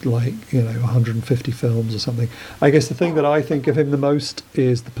over 150 films or something. I guess the thing that I think of him the most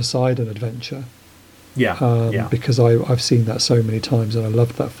is the Poseidon Adventure. Yeah. Because I've seen that so many times, and I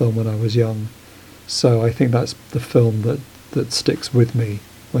loved that film when I was young. So I think that's the film that sticks with me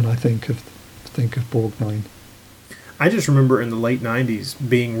when I think of Borgnine. I just remember in the late 90s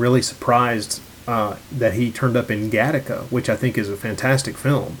being really surprised that he turned up in Gattaca, which I think is a fantastic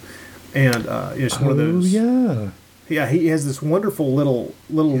film. And it's one of those... Yeah, he has this wonderful little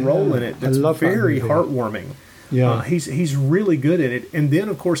role in it that's very heartwarming. Yeah, he's really good in it. And then,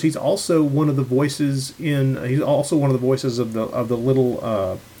 of course, he's also one of the voices of the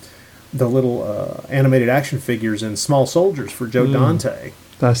little animated action figures in Small Soldiers for Joe Dante.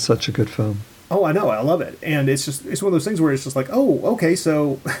 That's such a good film. Oh, I know. I love it. And it's one of those things where it's just like, oh, okay,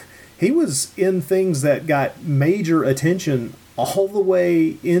 so he was in things that got major attention all the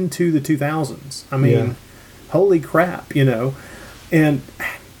way into the 2000s. I mean, holy crap, And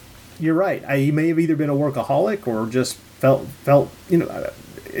you're right. He may have either been a workaholic or just felt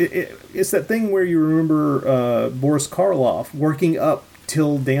it's that thing where you remember Boris Karloff working up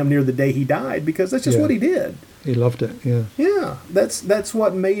till damn near the day he died, because that's just what he did. He loved it, yeah. Yeah, that's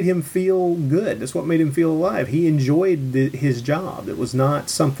what made him feel good. That's what made him feel alive. He enjoyed his job. It was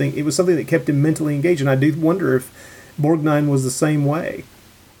something that kept him mentally engaged, and I do wonder if Borgnine was the same way.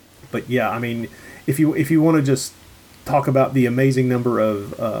 But yeah, I mean, if you want to just talk about the amazing number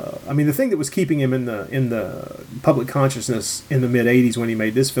of, the thing that was keeping him in the public consciousness in the mid '80s when he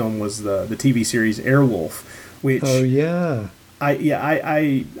made this film was the TV series Airwolf, which I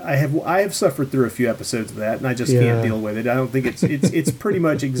have suffered through a few episodes of that, and I just can't deal with it. I don't think it's pretty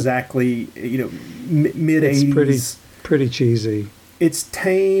much exactly mid '80s. It's pretty cheesy. It's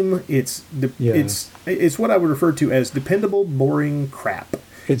tame. It's what I would refer to as dependable, boring crap.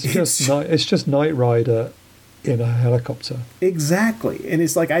 It's just Knight Rider in a helicopter. Exactly. And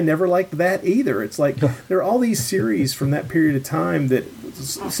it's like, I never liked that either. It's like, there are all these series from that period of time that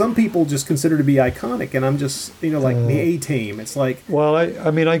some people just consider to be iconic, and I'm just, like the A-Team. It's like... Well,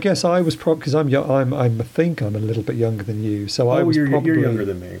 I guess I was probably... Because I think I'm a little bit younger than you, so you're younger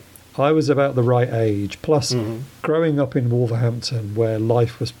than me. I was about the right age. Plus, growing up in Wolverhampton, where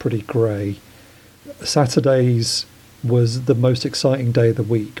life was pretty grey, Saturdays was the most exciting day of the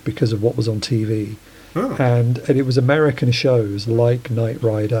week because of what was on TV. Oh. And it was American shows like Knight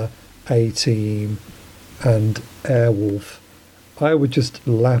Rider, A-Team, and Airwolf. I would just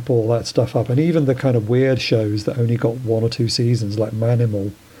lap all that stuff up, and even the kind of weird shows that only got 1 or 2 seasons, like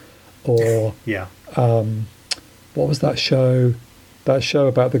Manimal, or what was that show? That show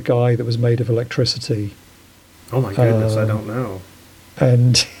about the guy that was made of electricity. Oh my goodness, I don't know.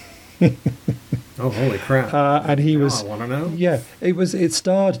 And Oh, holy crap! And he was. I want to know. Yeah, it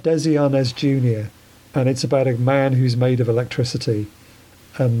starred Desi Arnaz Jr. and it's about a man who's made of electricity,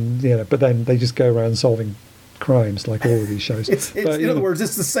 and but then they just go around solving crimes like all of these shows. In other words,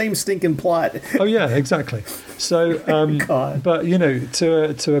 it's the same stinking plot. Oh yeah, exactly. So, but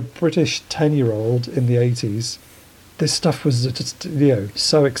to a British 10-year-old in the 80s, this stuff was just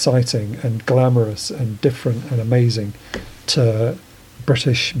so exciting and glamorous and different and amazing to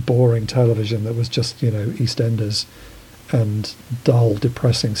British boring television that was just EastEnders and dull,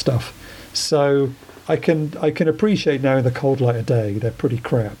 depressing stuff. So I can appreciate now in the cold light of day they're pretty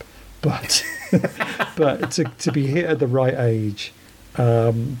crap, but but to be hit at the right age,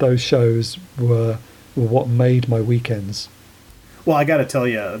 those shows were what made my weekends. Well, I got to tell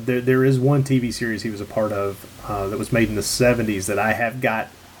you, there is one TV series he was a part of that was made in the 70s that I have got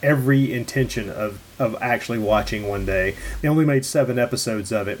every intention of actually watching one day. They only made 7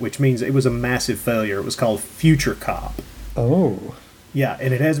 episodes of it, which means it was a massive failure. It was called Future Cop. Oh. Yeah,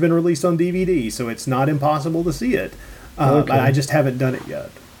 and it has been released on DVD, so it's not impossible to see it. Okay. I just haven't done it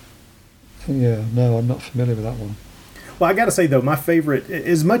yet. Yeah, no, I'm not familiar with that one. Well, I got to say, though, my favorite,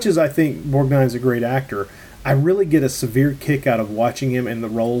 as much as I think Borgnine's a great actor, I really get a severe kick out of watching him in the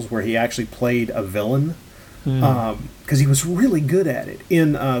roles where he actually played a villain, because he was really good at it.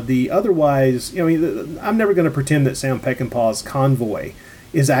 In the otherwise, I'm never going to pretend that Sam Peckinpah's Convoy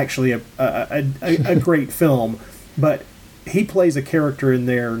is actually a great film, but he plays a character in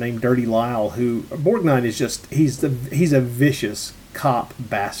there named Dirty Lyle, who Borgnine is just he's a vicious cop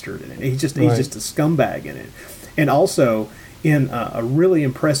bastard in it. He's just a scumbag in it, and also in a really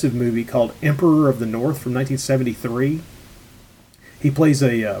impressive movie called Emperor of the North from 1973. He plays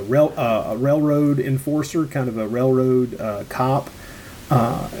a railroad enforcer, kind of a railroad cop.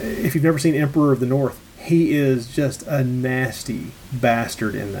 If you've never seen Emperor of the North, he is just a nasty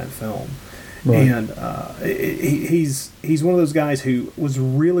bastard in that film. Right. And he's one of those guys who was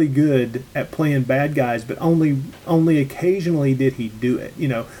really good at playing bad guys, but only occasionally did he do it.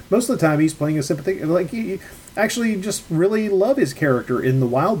 Most of the time he's playing a sympathetic, like he actually just really love his character in The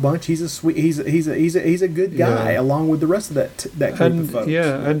Wild Bunch. He's a good guy along with the rest of that group of folks.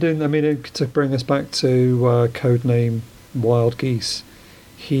 Yeah, and to bring us back to Codename Wild Geese,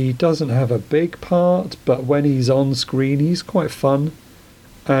 he doesn't have a big part, but when he's on screen, he's quite fun,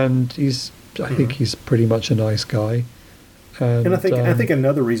 and I think he's pretty much a nice guy. And I think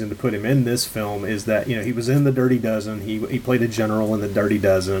another reason to put him in this film is that he was in The Dirty Dozen. He played a general in The Dirty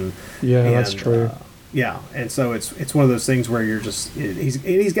Dozen. Yeah, that's true. And so it's one of those things where you're just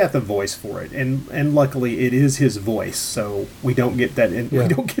he's got the voice for it, and luckily it is his voice, so we don't get that we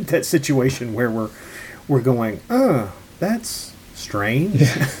don't get that situation where we're going, that's strange.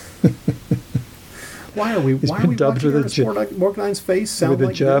 Yeah. Why are we dubbed with Borgnine's face sound with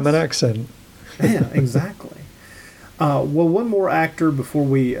like a German this? accent? Yeah, exactly. Well, one more actor before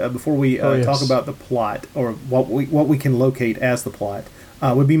we talk about the plot or what we can locate as the plot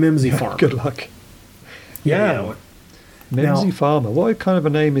would be Mimsy Farmer. Good luck. Yeah. Mimsy Farmer. What kind of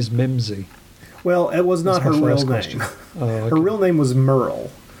a name is Mimsy? Well, it was not her real name. Oh, okay. Her real name was Merle,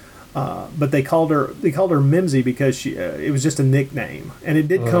 but they called her Mimsy because it was just a nickname, and it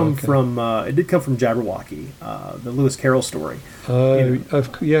did come from Jabberwocky, the Lewis Carroll story.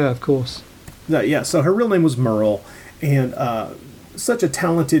 Of course. Yeah. So her real name was Merle, and such a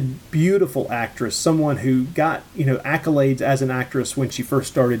talented, beautiful actress. Someone who got accolades as an actress when she first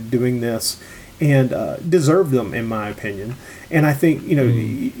started doing this. And deserved them, in my opinion. And I think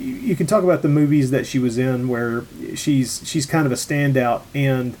you can talk about the movies that she was in, where she's kind of a standout.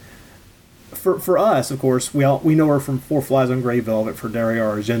 And for us, of course, we know her from Four Flies on Grey Velvet for Dario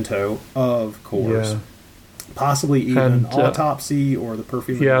Argento, of course. Yeah. Possibly even Autopsy or The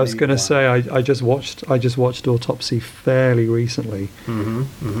Perfume. Yeah, I was going to say I just watched Autopsy fairly recently.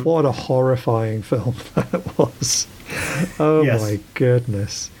 Mm-hmm. What a horrifying film that was! Oh yes. My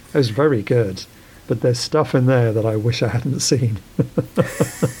goodness. It was very good, but there's stuff in there that I wish I hadn't seen.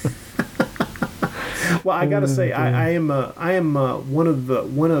 Well, I gotta say, I am one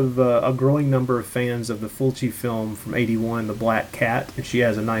of a growing number of fans of the Fulci film from '81, The Black Cat, and she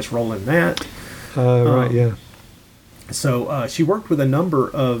has a nice role in that. Right, yeah. So she worked with a number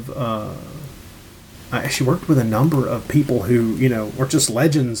of people who were just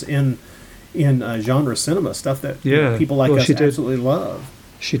legends in genre cinema, stuff that people like us absolutely love.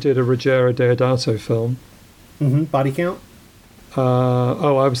 She did a Ruggero Deodato film. Mm-hmm. Body Count?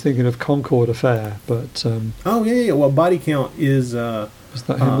 I was thinking of Concord Affair, but... yeah. Well, Body Count is... was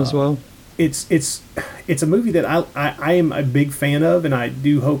that him as well? It's a movie that I am a big fan of, and I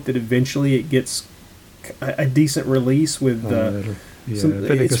do hope that eventually it gets a decent release with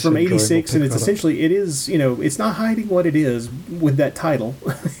Vinegar it's from Syndrome, we'll '86, and pick it's that up. essentially it's not hiding what it is with that title.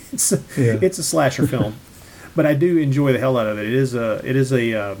 It's a slasher film, but I do enjoy the hell out of it.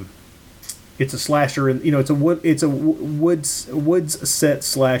 It's a slasher, and it's a woods set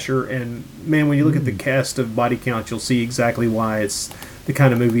slasher, and man, when you look at the cast of body count, you'll see exactly why it's the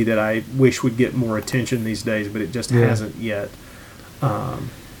kind of movie that I wish would get more attention these days, but it just hasn't yet.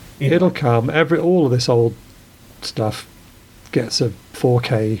 It'll come. All of this old stuff gets a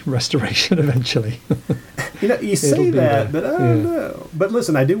 4K restoration eventually. You say that, but I don't know. But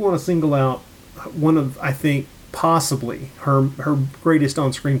listen, I do want to single out one of, I think, possibly her greatest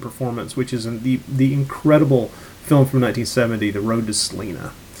on-screen performance, which is in the incredible film from 1970, The Road to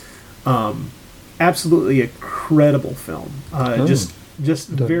Selena. Absolutely incredible film. Just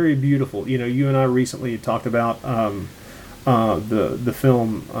very beautiful. You and I recently talked about the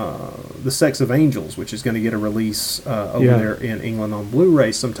film The Sex of Angels, which is going to get a release over there in England on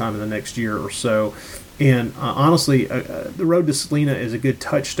Blu-ray sometime in the next year or so. And honestly, The Road to Selena is a good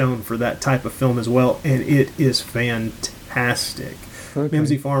touchstone for that type of film as well, and it is fantastic. Okay.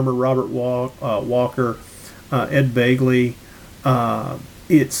 Mimsy Farmer, Robert Walker, Ed Begley.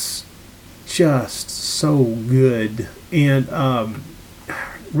 It's just so good. And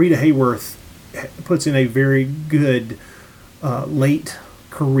Rita Hayworth puts in a very good late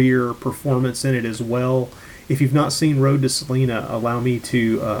career performance in it as well. If you've not seen Road to Selena, allow me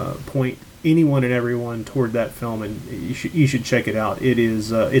to point anyone and everyone toward that film, and you should check it out.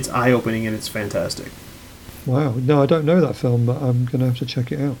 It's eye-opening and it's fantastic. Wow. No, I don't know that film, but I'm going to have to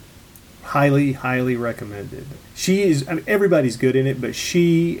check it out. Highly, highly recommended. Everybody's good in it, but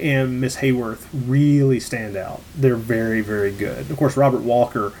she and Miss Hayworth really stand out. They're very, very good. Of course, Robert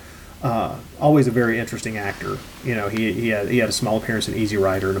Walker, always a very interesting actor. He had a small appearance in Easy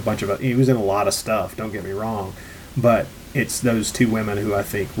Rider and a bunch of. He was in a lot of stuff. Don't get me wrong, but it's those two women who I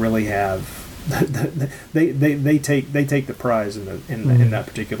think really have. They take the prize in that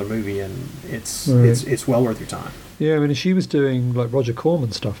particular movie, and it's well worth your time. Yeah, I mean, she was doing like Roger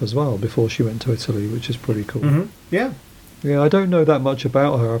Corman stuff as well before she went to Italy, which is pretty cool. Mm-hmm. Yeah. Yeah, I don't know that much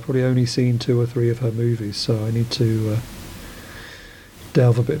about her. I've probably only seen 2 or 3 of her movies, so I need to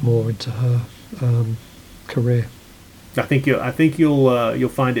delve a bit more into her career. I think you'll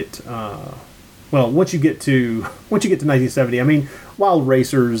find it. Well, once you get to 1970, I mean, Wild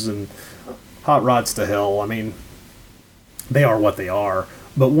Racers and Hot Rods to Hell. I mean, they are what they are.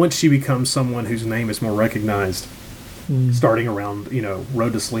 But once she becomes someone whose name is more recognized, starting around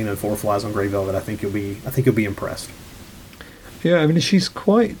Road to Selena and Four Flies on Grey Velvet, I think you'll be impressed. Yeah, I mean, she's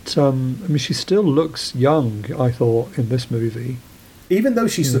quite. She still looks young, I thought, in this movie. Even though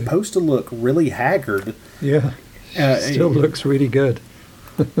she's supposed to look really haggard. Yeah, she still looks really good.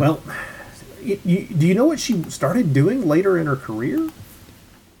 Well, do you know what she started doing later in her career?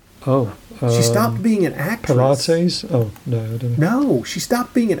 Oh. She stopped being an actress. Pilates? Oh, no, I don't know. No, she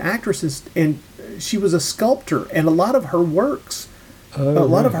stopped being an actress, and she was a sculptor, and a lot of her works,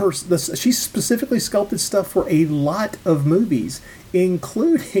 she specifically sculpted stuff for a lot of movies,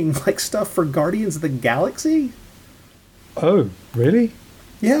 including like stuff for Guardians of the Galaxy. Oh, really?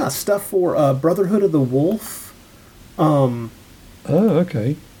 Yeah, stuff for Brotherhood of the Wolf. Oh,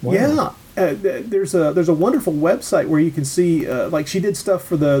 okay. Wow. Yeah. There's a wonderful website where you can see like she did stuff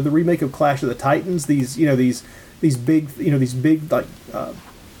for the remake of Clash of the Titans. These big like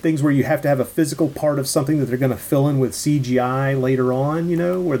things where you have to have a physical part of something that they're going to fill in with CGI later on.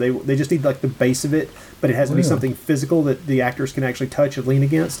 where they just need like the base of it, but it has to be something physical that the actors can actually touch and lean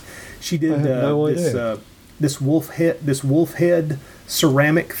against. She did this wolf head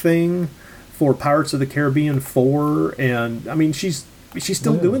ceramic thing for Pirates of the Caribbean 4, and I mean she's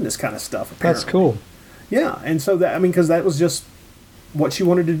still doing this kind of stuff. Apparently. That's cool. Yeah, and so because that was just what she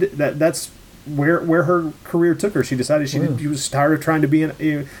wanted to do. That's where her career took her. She decided she was tired of trying to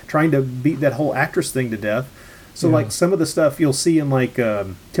beat that whole actress thing to death. So like some of the stuff you'll see in like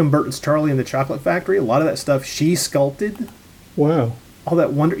Tim Burton's Charlie and the Chocolate Factory, a lot of that stuff she sculpted. Wow. All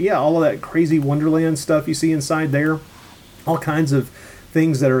of that crazy Wonderland stuff you see inside there, all kinds of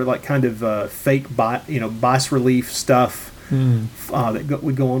things that are like kind of fake, bas relief stuff. That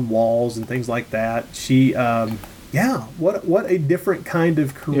would go on walls and things like that. She, what a different kind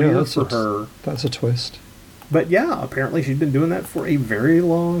of career for her. That's a twist. But yeah, apparently she'd been doing that for a very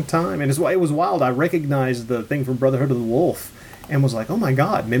long time, and it was wild. I recognized the thing from Brotherhood of the Wolf, and was like, oh my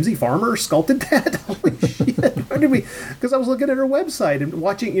God, Mimsy Farmer sculpted that? Holy shit! Why did we? Because I was looking at her website and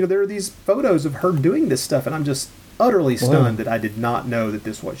watching. There are these photos of her doing this stuff, and I'm just utterly stunned that I did not know that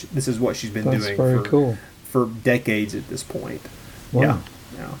this is what she's been doing. That's very cool. For decades at this point. Wow.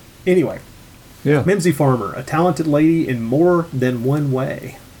 Yeah. Anyway, Yeah. Mimsy Farmer, a talented lady in more than one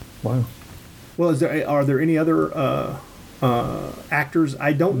way. Wow. Well, are there any other actors?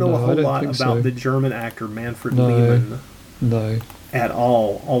 I don't know a whole lot about the German actor Manfred Lehmann. No. At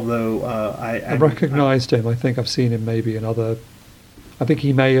all, although I recognised him. I think I've seen him maybe in other. I think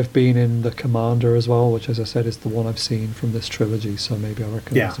he may have been in The Commander as well, which, as I said, is the one I've seen from this trilogy. So maybe I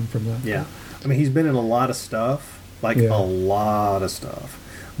recognise him from that. Yeah, I mean, he's been in a lot of stuff, a lot of stuff.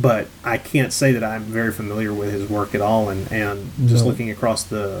 But I can't say that I'm very familiar with his work at all. And just looking across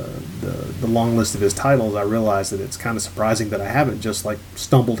the long list of his titles, I realize that it's kind of surprising that I haven't just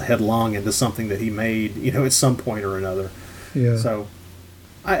stumbled headlong into something that he made, at some point or another. Yeah. So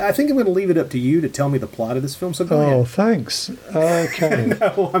I think I'm going to leave it up to you to tell me the plot of this film. So go ahead. Oh, thanks. Okay.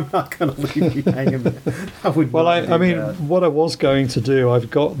 No, I'm not going to leave you hanging. I would. Well, I mean, what I was going to do,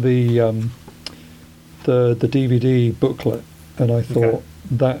 I've got the DVD booklet, and I thought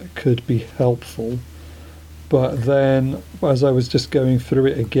that could be helpful. But then, as I was just going through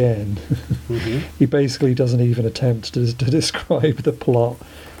it again, he basically doesn't even attempt to describe the plot.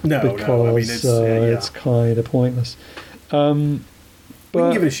 Because I mean, it's kind of pointless. But we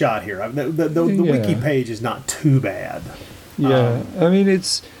can give it a shot here. The wiki page is not too bad. Yeah, I mean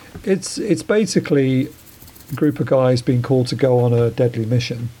it's basically a group of guys being called to go on a deadly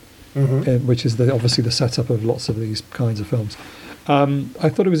mission, which is obviously the setup of lots of these kinds of films. I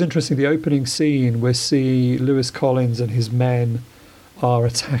thought it was interesting. The opening scene, we see Lewis Collins and his men are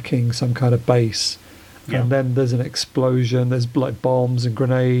attacking some kind of base, and then there's an explosion. There's bombs and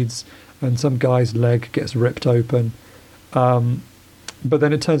grenades, and some guy's leg gets ripped open. But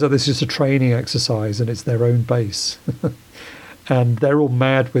then it turns out this is just a training exercise and it's their own base. And they're all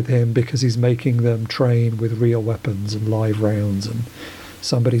mad with him because he's making them train with real weapons and live rounds, and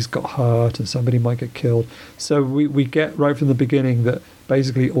somebody's got hurt and somebody might get killed. So we get right from the beginning that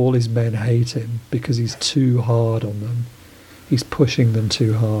basically all his men hate him because he's too hard on them. He's pushing them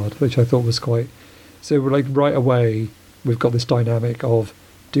too hard, which I thought was quite... So right away we've got this dynamic of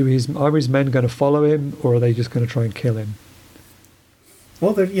are his men going to follow him, or are they just going to try and kill him?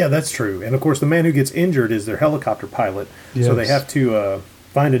 Well, that's true. And, of course, the man who gets injured is their helicopter pilot. Yes. So they have to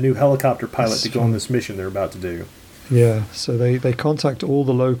find a new helicopter pilot to go on this mission they're about to do. Yeah, so they contact all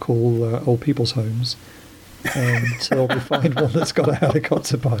the local old people's homes until they find one that's got a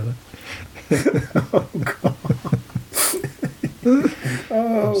helicopter pilot. Oh, God.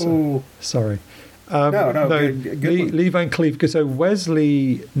 Oh. Sorry. No. Good Lee Van Cleef. So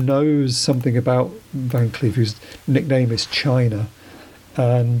Wesley knows something about Van Cleef, whose nickname is China,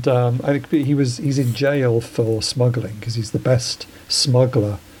 and I think he's in jail for smuggling because he's the best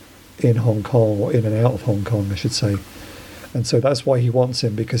smuggler in Hong Kong, or in and out of Hong Kong, I should say. And so that's why he wants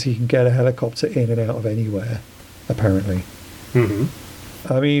him, because he can get a helicopter in and out of anywhere, apparently.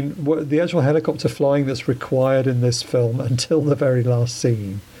 I mean, the actual helicopter flying that's required in this film until the very last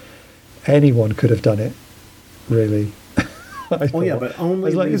scene, anyone could have done it, really. But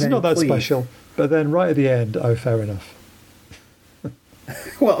only it's not that special. But then right at the end, fair enough.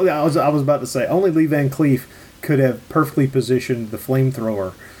 Well, I was about to say, only Lee Van Cleef could have perfectly positioned the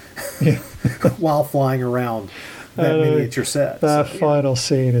flamethrower while flying around that miniature set. That final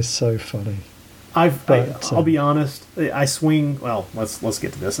scene is so funny. I'll be honest. I swing. Well, let's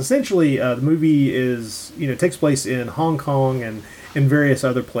get to this. Essentially, the movie takes place in Hong Kong and in various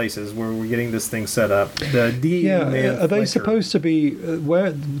other places where we're getting this thing set up. The DEA man. Are they supposed to be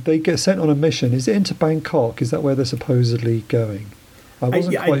where they get sent on a mission? Is it into Bangkok? Is that where they're supposedly going? I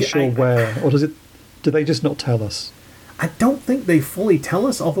wasn't quite sure where. Or do they just not tell us? I don't think they fully tell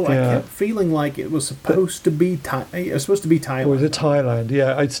us, although I kept feeling like it was supposed to be Thailand. Or is it Thailand?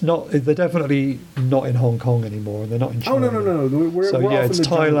 Yeah, it's not. They're definitely not in Hong Kong anymore, and they're not in China. Oh no! We're it's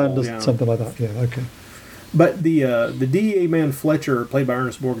Thailand or something like that. Yeah, okay. But the DEA man Fletcher, played by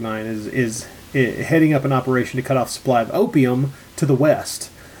Ernest Borgnine, is heading up an operation to cut off supply of opium to the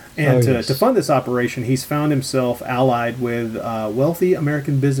west. And to fund this operation, he's found himself allied with wealthy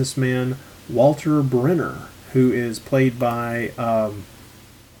American businessman Walter Brenner, who is played by a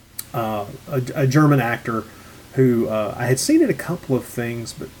German actor who I had seen in a couple of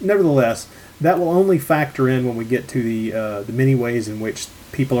things, but nevertheless, that will only factor in when we get to the many ways in which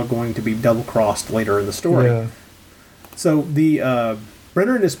people are going to be double-crossed later in the story. Yeah. So the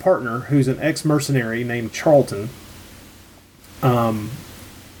Brenner and his partner, who's an ex-mercenary named Charlton,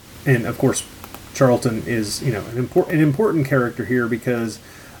 and of course Charlton is an important character here because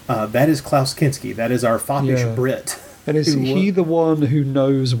that is Klaus Kinski. That is our foppish Brit. And is he the one who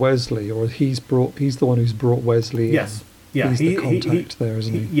knows Wesley, or he's the one who's brought Wesley? Yes. In? Yeah, he's the contact there,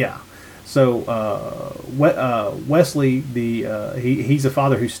 isn't he? Yeah. So Wesley, he's a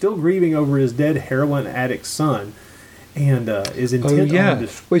father who's still grieving over his dead heroin addict son, and is intent on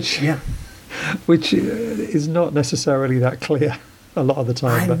which is not necessarily that clear a lot of the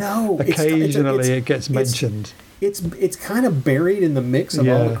time. I know. But occasionally it gets mentioned. It's kind of buried in the mix of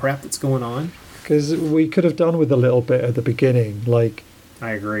all the crap that's going on. Because we could have done with a little bit at the beginning, like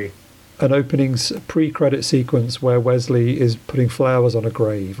I agree. An opening pre-credit sequence where Wesley is putting flowers on a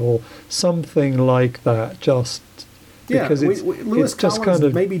grave or something like that. Just because Lewis Collins just kind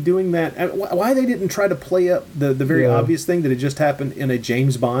of maybe doing that. Why they didn't try to play up the very obvious thing that had just happened in a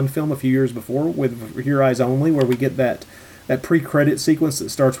James Bond film a few years before with Your Eyes Only, where we get that pre-credit sequence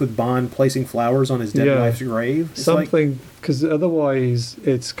that starts with Bond placing flowers on his dead wife's grave. It's something, because otherwise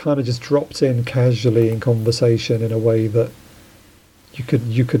it's kind of just dropped in casually in conversation in a way that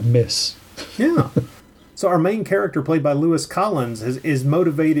you could miss. Yeah. So our main character, played by Lewis Collins, is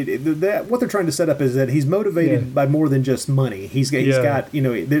motivated. What they're trying to set up is that he's motivated by more than just money. He's got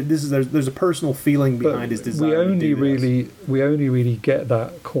there's a personal feeling behind his desire. We only really get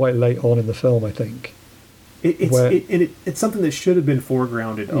that quite late on in the film, I think. It's something that should have been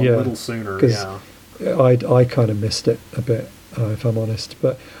foregrounded a little sooner. I kind of missed it a bit, if I'm honest.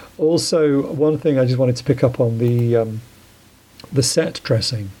 But also, one thing I just wanted to pick up on the set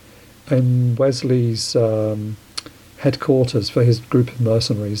dressing and Wesley's headquarters for his group of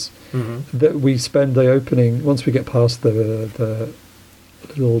mercenaries. Mm-hmm. That we spend the opening, once we get past the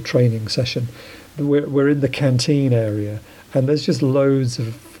little training session, we're in the canteen area, and there's just loads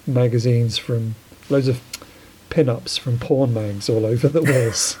of magazines loads of pin-ups from porn mags all over the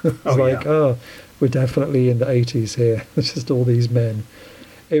walls. We're definitely in the 80s here. It's just all these men.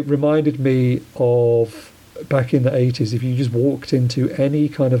 It reminded me of back in the 80s, if you just walked into any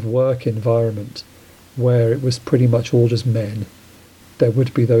kind of work environment where it was pretty much all just men, there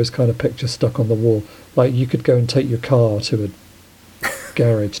would be those kind of pictures stuck on the wall. Like you could go and take your car to a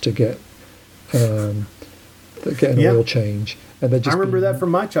garage to get an oil change, and I remember that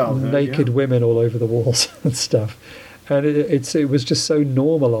from my childhood. Naked women all over the walls and stuff, and it was just so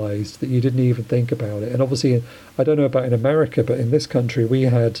normalised that you didn't even think about it. And obviously, I don't know about in America, but in this country we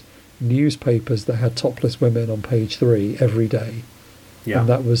had newspapers that had topless women on page 3 every day. Yeah.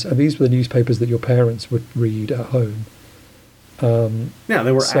 And these were the newspapers that your parents would read at home.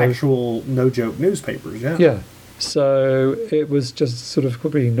 They were actual no-joke newspapers, Yeah. So it was just sort of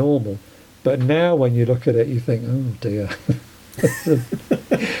pretty normal. But now when you look at it, you think, oh dear.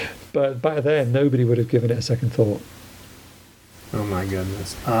 But back then, nobody would have given it a second thought. Oh my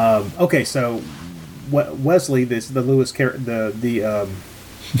goodness. Okay, so Wesley, the Lewis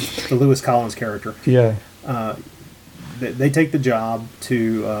the Lewis Collins character. Yeah. They take the job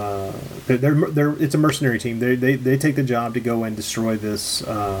to. It's a mercenary team. They take the job to go and destroy this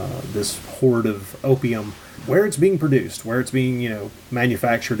hoard of opium where it's being produced, where it's being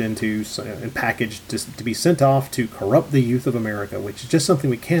manufactured into and packaged to be sent off to corrupt the youth of America, which is just something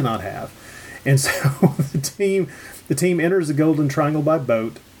we cannot have. And so the team enters the Golden Triangle by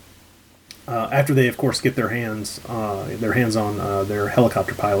boat. After they, of course, get their hands on their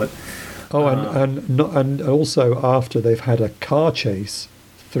helicopter pilot. Oh, and also after they've had a car chase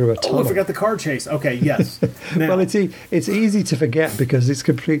through a tunnel. Oh, I forgot the car chase. Okay, yes. Now, well, it's easy to forget because it's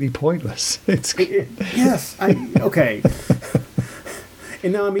completely pointless. Yes. Okay.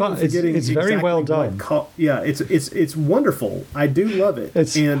 And now I'm even forgetting. It's very well done. It's wonderful. I do love it.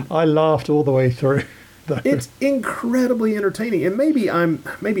 I laughed all the way through. It's incredibly entertaining, and maybe I'm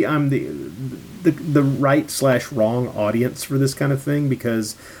the right/wrong audience for this kind of thing,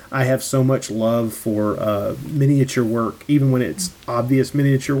 because I have so much love for miniature work, even when it's obvious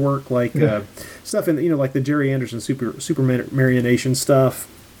miniature work, like stuff in like the Jerry Anderson Super Marionation stuff.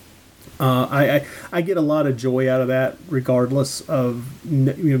 I get a lot of joy out of that, regardless of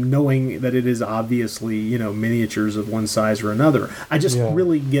knowing that it is obviously miniatures of one size or another. I just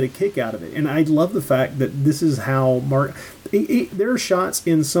really get a kick out of it, and I love the fact that this is how there are shots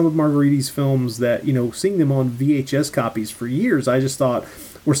in some of Margheriti's films that seeing them on VHS copies for years, I just thought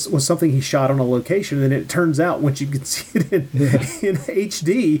was something he shot on a location, and it turns out once you can see it in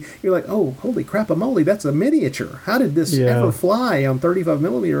HD, you're like, oh, holy crap-a-moly, that's a miniature. How did this ever fly on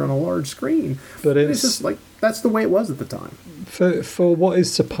 35mm on a large screen? But it's just like, that's the way it was at the time. For what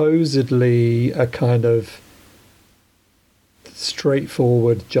is supposedly a kind of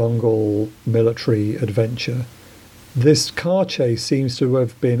straightforward jungle military adventure, this car chase seems to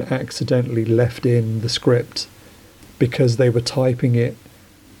have been accidentally left in the script because they were typing it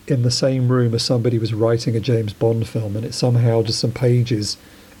in the same room as somebody was writing a James Bond film, and it somehow just some pages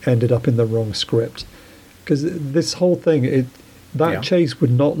ended up in the wrong script. Because this whole thing, That chase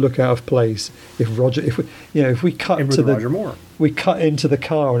would not look out of place if we cut And to with Roger Moore. we cut into the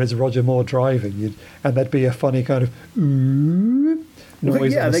car and it's Roger Moore driving, and there'd be a funny kind of ooh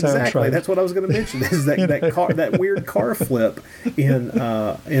noise Yeah, on the exactly. soundtrack. That's what I was going to mention. Is that car, that weird car flip in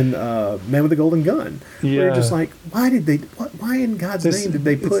Man with the Golden Gun? Where you're just like, why in God's name did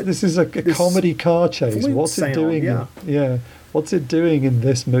they put? This is a comedy car chase. flute What's sound, it doing? yeah. What's it doing in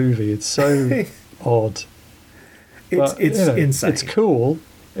this movie? It's so odd. It's insane. It's cool.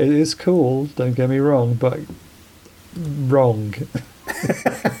 It is cool. Don't get me wrong, but wrong.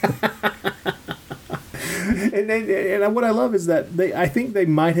 And what I love is that I think they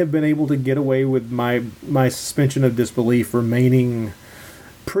might have been able to get away with my suspension of disbelief remaining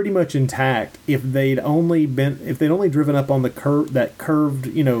pretty much intact if they'd only driven up on the curved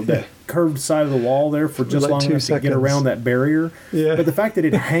side of the wall there for just like long 2 enough seconds. to get around that barrier. Yeah. But the fact that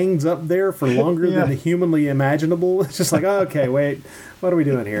it hangs up there for longer Yeah. than humanly imaginable, it's just like, oh, okay, wait, what are we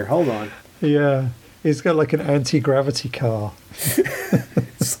doing here? Hold on. Yeah, it's got like an anti-gravity car.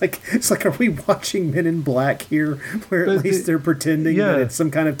 It's like, are we watching Men in Black here, where at least they're pretending that it's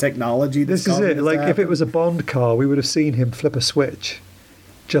some kind of technology? This is it. Like if it was a Bond car, we would have seen him flip a switch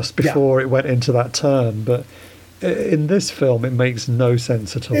just before it went into that turn. But in this film, it makes no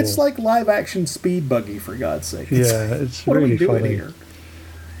sense at all. It's like live action Speed Buggy, for God's sake. It's what really are we doing funny. here?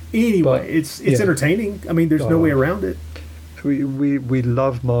 Anyway, But, it's yeah. entertaining. I mean, there's no way around it. We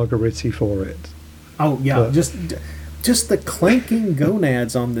love Margheriti for it. Oh yeah, But- just the clanking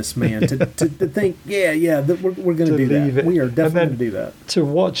gonads on this man to think, that we're going to do leave that. it. We are definitely And then going to do that. To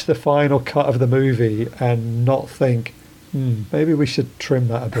watch the final cut of the movie and not think, maybe we should trim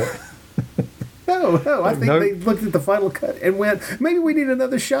that a bit. No, I think nope. they looked at the final cut and went, maybe we need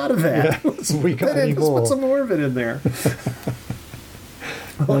another shot of that. Let's we got any more. put some more of it in there.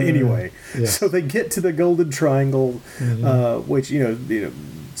 Well, anyway, yes. so they get to the Golden Triangle, which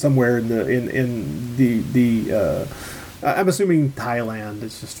somewhere in the I'm assuming Thailand.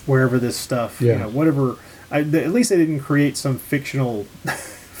 It's just wherever this stuff, whatever. At least they didn't create some fictional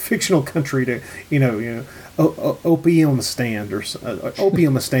country to Opiumistan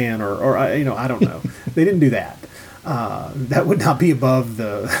or I don't know. They didn't do that. That would not be above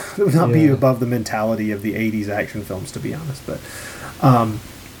the mentality of the '80s action films, to be honest. But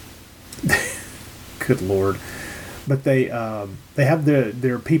good Lord. But they have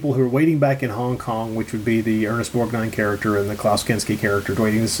their people who are waiting back in Hong Kong, which would be the Ernest Borgnine character and the Klaus Kinski character,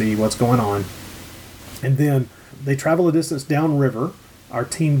 waiting to see what's going on. And then they travel a distance downriver. Our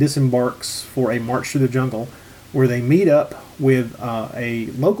team disembarks for a march through the jungle, where they meet up with a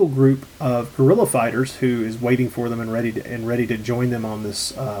local group of guerrilla fighters who is waiting for them and ready to join them on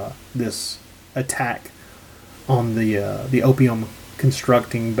this attack on the opium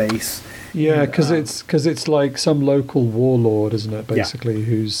constructing base. Yeah, because it's like some local warlord, isn't it? Basically,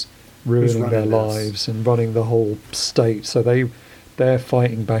 who's ruining their lives and running the whole state. So they're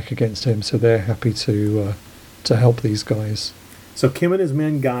fighting back against him. So they're happy to help these guys. So Kim and his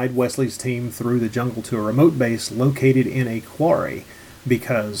men guide Wesley's team through the jungle to a remote base located in a quarry,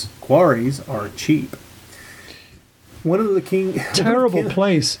 because quarries are cheap. One of the terrible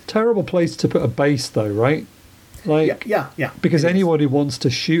place to put a base, though, right? Like, yeah. Because anyone who wants to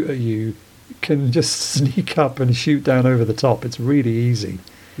shoot at you can just sneak up and shoot down over the top. It's really easy.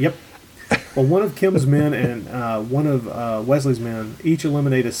 Yep. Well, one of Kim's men and one of Wesley's men each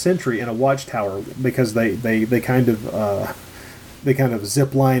eliminate a sentry in a watchtower because they kind of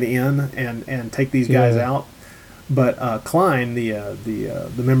zip line in and take these guys out. But Klein, the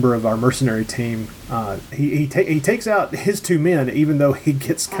member of our mercenary team, he takes out his two men, even though he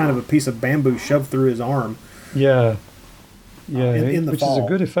gets kind of a piece of bamboo shoved through his arm. Yeah, in the which fall. is a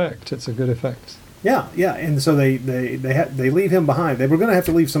good effect. It's a good effect. Yeah, and so they leave him behind. They were going to have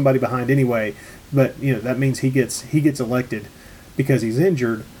to leave somebody behind anyway, but that means he gets elected because he's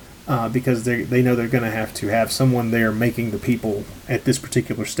injured. Because they know they're going to have someone there making the people at this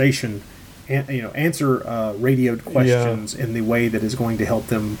particular station, answer radioed questions in the way that is going to help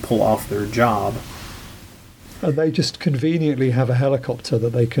them pull off their job. And they just conveniently have a helicopter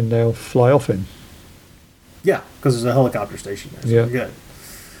that they can now fly off in. Yeah, because there's a helicopter station there, so we're good.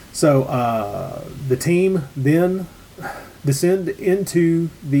 So the team then descend into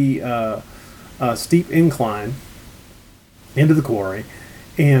the steep incline into the quarry,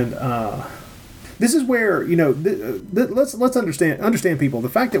 and this is where let's understand people. The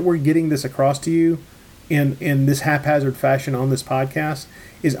fact that we're getting this across to you in this haphazard fashion on this podcast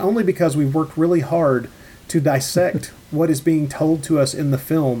is only because we've worked really hard to dissect what is being told to us in the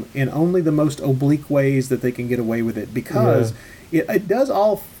film in only the most oblique ways that they can get away with it, because it does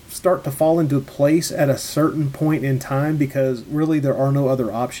all start to fall into place at a certain point in time because really there are no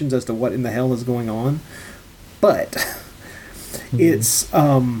other options as to what in the hell is going on. But it's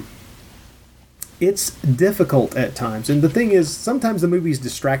difficult at times. And the thing is, sometimes the movie's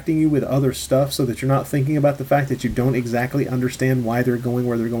distracting you with other stuff so that you're not thinking about the fact that you don't exactly understand why they're going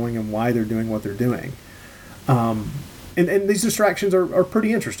where they're going and why they're doing what they're doing. And these distractions are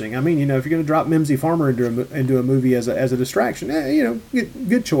pretty interesting. I mean, if you're going to drop Mimsy Farmer into a movie as a distraction,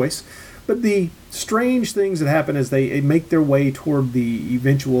 good choice. But the strange things that happen as they make their way toward the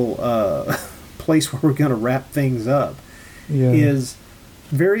eventual place where we're going to wrap things up is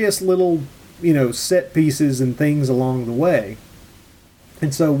various little, set pieces and things along the way.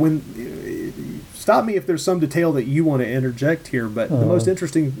 And so stop me if there's some detail that you want to interject here, but the most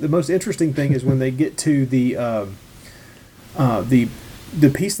interesting thing is when they get to the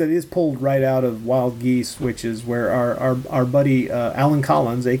piece that is pulled right out of Wild Geese, which is where our buddy Alan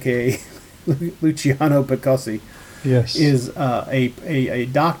Collins, aka Luciano Picossi, is a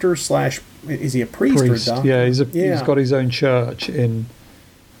doctor slash. Is he a priest or a doctor? Yeah, he's got his own church in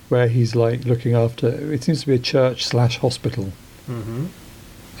where he's like looking after. It seems to be a church slash hospital.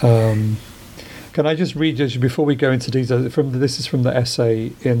 Mm-hmm. Can I just read just before we go into details? This is from the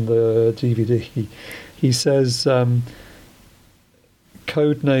essay in the DVD. He says.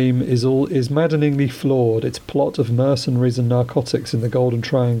 Codename is maddeningly flawed. Its plot of mercenaries and narcotics in the Golden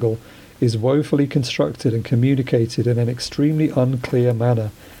Triangle is woefully constructed and communicated in an extremely unclear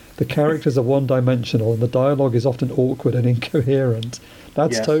manner. The characters are one-dimensional and the dialogue is often awkward and incoherent.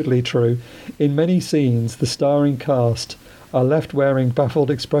 That's totally true. In many scenes, the starring cast are left wearing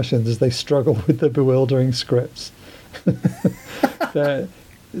baffled expressions as they struggle with the bewildering scripts. Their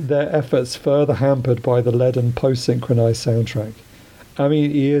efforts further hampered by the leaden post-synchronized soundtrack. I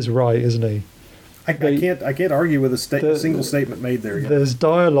mean, he is right, isn't he? I can't argue with a single statement made there yet. There's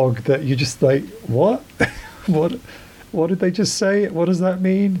dialogue that you just like, what? What did they just say? What does that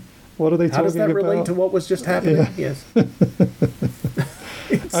mean? What are they talking about? How does that relate to what was just happening? Yeah. Yes.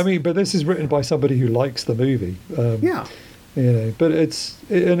 I mean, but this is written by somebody who likes the movie. But it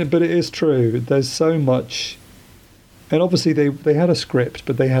is true. There's so much, and obviously they had a script,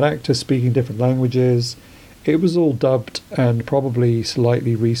 but they had actors speaking different languages. It was all dubbed and probably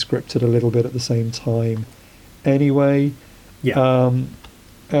slightly re-scripted a little bit at the same time anyway. But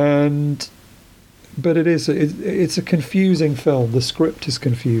it's a confusing film. The script is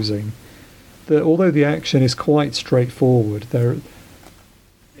confusing. Although the action is quite straightforward,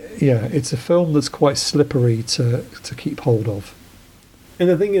 it's a film that's quite slippery to keep hold of. And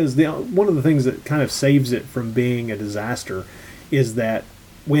the thing is, one of the things that kind of saves it from being a disaster is that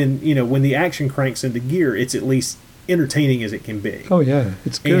when the action cranks into gear, it's at least entertaining as it can be. Oh yeah,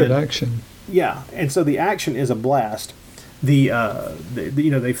 it's good action. Yeah, and so the action is a blast.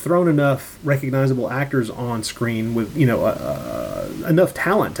 They've thrown enough recognizable actors on screen with enough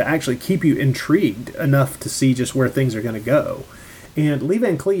talent to actually keep you intrigued enough to see just where things are going to go. And Lee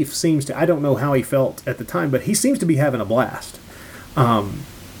Van Cleef seems to, I don't know how he felt at the time, but he seems to be having a blast. And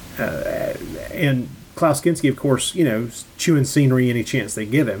Klaus Kinski, of course, chewing scenery any chance they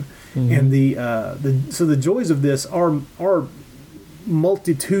give him. Mm-hmm. And so the joys of this are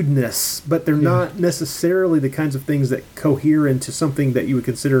multitudinous, but they're not necessarily the kinds of things that cohere into something that you would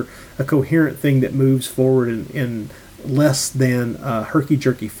consider a coherent thing that moves forward in less than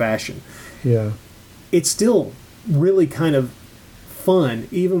herky-jerky fashion. Yeah. It's still really kind of fun,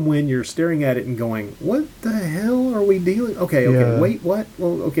 even when you're staring at it and going, what the hell are we dealing? Okay, wait, what?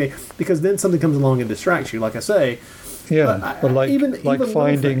 Well, okay, because then something comes along and distracts you, like I say. Yeah, but even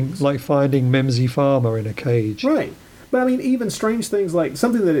finding Mimsy Farmer in a cage. Right. But I mean, even strange things like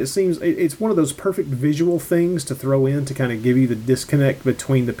something that it seems it's one of those perfect visual things to throw in to kind of give you the disconnect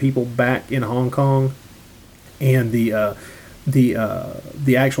between the people back in Hong Kong and the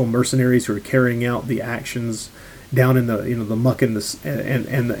actual mercenaries who are carrying out the actions down in the the muck and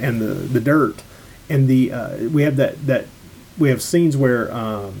the dirt. And we have scenes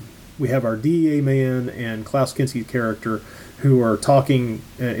where we have our DEA man and Klaus Kinski's character who are talking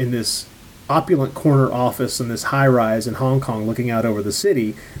in this opulent corner office in this high rise in Hong Kong looking out over the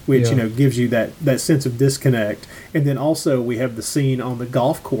city, which gives you that sense of disconnect. And then also we have the scene on the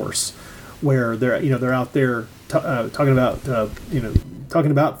golf course where they're out there talking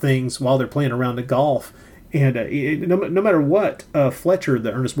about things while they're playing around the golf. And no matter what, Fletcher,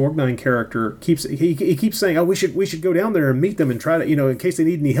 the Ernest Borgnine character, keeps saying, "Oh, we should go down there and meet them and try to in case they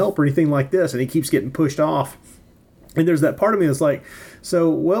need any help or anything like this." And he keeps getting pushed off. And there's that part of me that's like,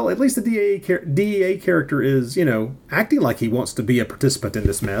 so at least the DEA character is acting like he wants to be a participant in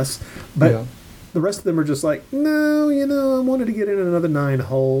this mess, but The rest of them are just like, no, I wanted to get in another 9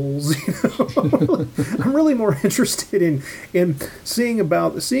 holes. I'm really more interested in seeing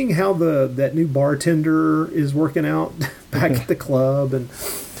how that new bartender is working out back at the club. And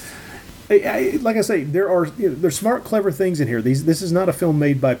like I say, there's smart, clever things in here. This is not a film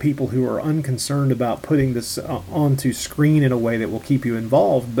made by people who are unconcerned about putting this onto screen in a way that will keep you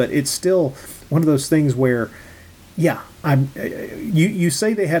involved. But it's still one of those things where, yeah, you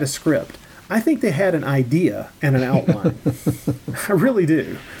say they had a script. I think they had an idea and an outline. I really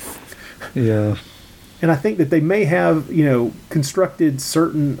do. Yeah. And I think that they may have, constructed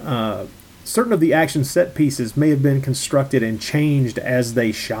certain of the action set pieces may have been constructed and changed as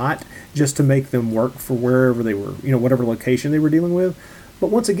they shot just to make them work for wherever they were, whatever location they were dealing with. But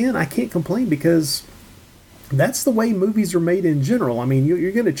once again, I can't complain because that's the way movies are made in general. I mean,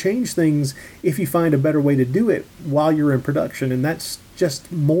 you're going to change things if you find a better way to do it while you're in production, and that's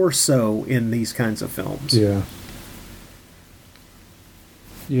just more so in these kinds of films. Yeah.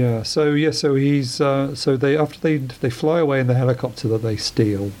 Yeah. So he's so they after they fly away in the helicopter that they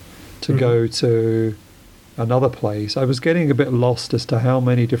steal to go to another place. I was getting a bit lost as to how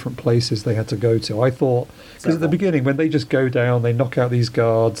many different places they had to go to. I thought because at the beginning when they just go down, they knock out these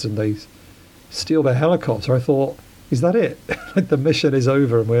guards and they steal their helicopter. I thought, is that it? Like the mission is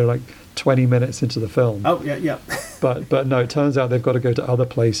over and we're like 20 minutes into the film. Oh yeah. But no, it turns out they've got to go to other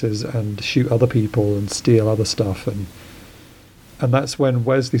places and shoot other people and steal other stuff, and that's when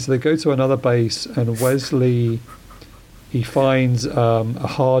Wesley. So they go to another base, and Wesley he finds a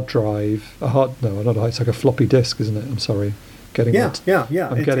hard drive. It's like a floppy disk, isn't it? I'm sorry, getting it. Yeah.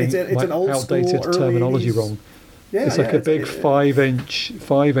 I'm getting it's an old outdated school, terminology 80s. wrong. Yeah, it's like a big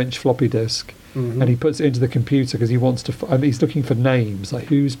 5-inch floppy disk. And he puts it into the computer because he wants to. He's looking for names, like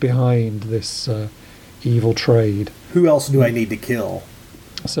who's behind this evil trade. Who else do I need to kill?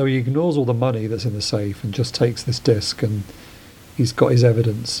 So he ignores all the money that's in the safe and just takes this disc, and he's got his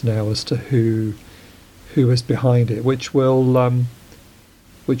evidence now as to who is behind it, which will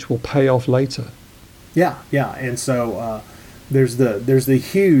pay off later. Yeah, and so there's the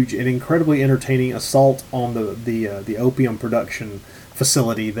huge and incredibly entertaining assault on the opium production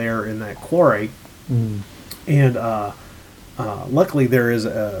facility there in that quarry, and luckily there is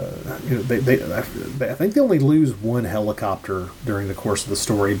I think they only lose one helicopter during the course of the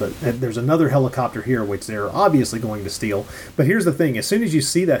story, but there's another helicopter here which they're obviously going to steal. But here's the thing: as soon as you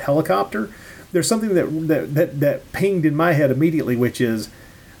see that helicopter, there's something that pinged in my head immediately, which is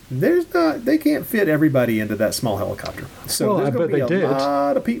they can't fit everybody into that small helicopter. So there's going to be a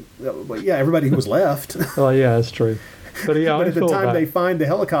lot of people. Yeah, everybody who was left. Oh yeah, that's true. But yeah, but at the time they find the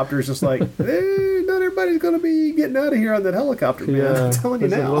helicopter, it's just like, not everybody's going to be getting out of here on that helicopter, man. Yeah, I'm telling you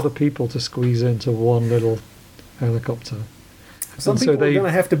now. There's a lot of people to squeeze into one little helicopter. Some people are going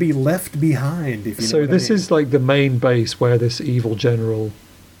to have to be left behind. If you know this is like the main base where this evil general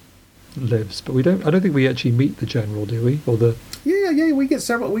lives, but I don't think we actually meet the general, do we? Or the yeah, we get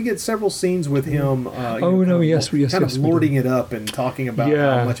several scenes with him. Lording it up and talking about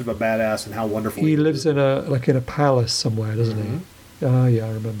how much of a badass and how wonderful he lives in a palace somewhere, doesn't he? Yeah,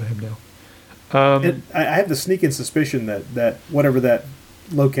 I remember him now. And I have the sneaking suspicion that whatever that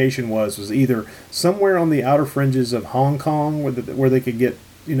location was either somewhere on the outer fringes of Hong Kong where they could get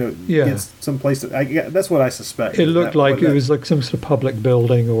get some place that's what I suspect. It looked like it was like some sort of public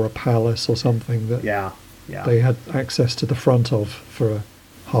building or a palace or something that they had access to the front of for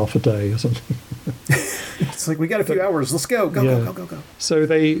half a day or something. It's like, we got a few hours, let's go. Go. So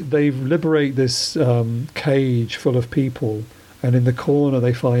they liberate this cage full of people, and in the corner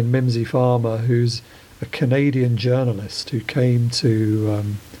they find Mimsy Farmer, who's a Canadian journalist who came to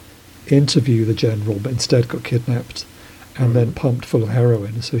interview the general but instead got kidnapped and then pumped full of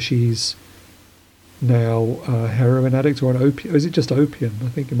heroin. So she's now a heroin addict or an opium. Is it just opium? I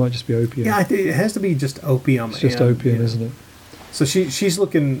think it might just be opium. Yeah, I think it has to be just opium. It's just opium, isn't it? So she's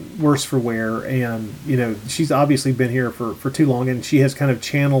looking worse for wear, and she's obviously been here for too long, and she has kind of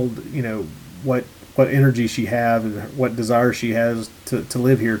channeled what energy she has and what desire she has to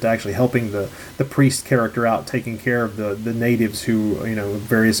live here, to actually helping the priest character out, taking care of the natives who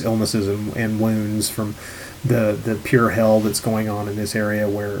various illnesses and wounds from the pure hell that's going on in this area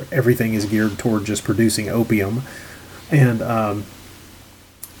where everything is geared toward just producing opium. And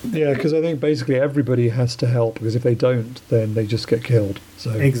because I think basically everybody has to help, because if they don't, then they just get killed.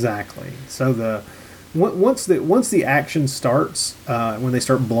 So exactly. So once the action starts, when they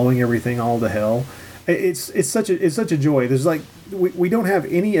start blowing everything all to hell, It's such a joy. There's like we don't have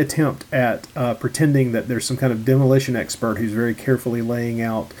any attempt at pretending that there's some kind of demolition expert who's very carefully laying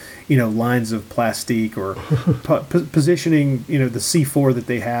out lines of plastique or positioning the C4 that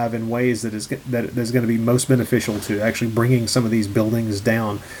they have in ways that is going to be most beneficial to actually bringing some of these buildings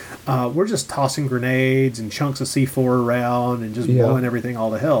down. We're just tossing grenades and chunks of C4 around and just blowing everything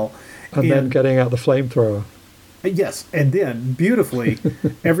all to hell, and then getting out the flamethrower. Yes, and then beautifully,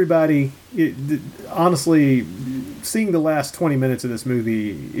 everybody, honestly, seeing the last 20 minutes of this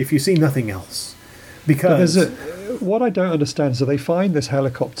movie, if you see nothing else, because... what I don't understand, so they find this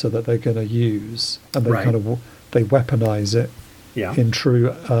helicopter that they're going to use, and they they weaponize it in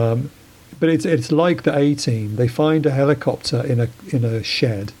true... but it's like the A-Team. They find a helicopter in a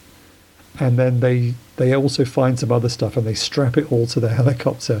shed, and then they also find some other stuff, and they strap it all to the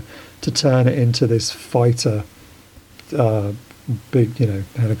helicopter to turn it into this fighter... big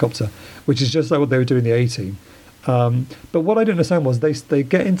helicopter, which is just like what they were doing in the A-Team. But what I didn't understand was they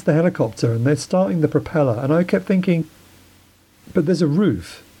get into the helicopter and they're starting the propeller, and I kept thinking, but there's a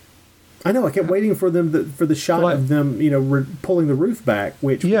roof. I know. I kept waiting for for the shot of them, pulling the roof back.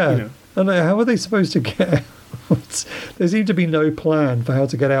 Which and how are they supposed to get out? There seemed to be no plan for how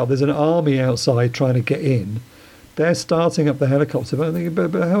to get out. There's an army outside trying to get in. They're starting up the helicopter, but I'm thinking,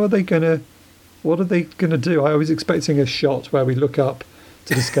 but how are they going to? What are they going to do? I was expecting a shot where we look up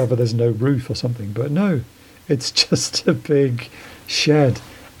to discover there's no roof or something, but no, it's just a big shed,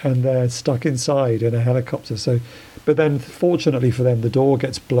 and they're stuck inside in a helicopter. So, but then fortunately for them, the door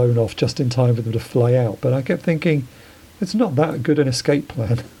gets blown off just in time for them to fly out. But I kept thinking, it's not that good an escape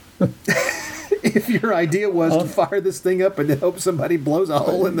plan. If your idea was to fire this thing up and then hope somebody blows a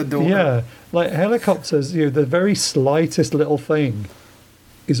hole in the door. Yeah, like helicopters, the very slightest little thing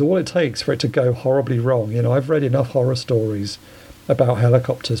is all it takes for it to go horribly wrong. I've read enough horror stories about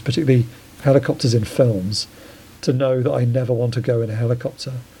helicopters, particularly helicopters in films, to know that I never want to go in a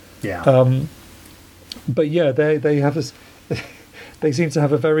helicopter. Yeah. But yeah, they have this. They seem to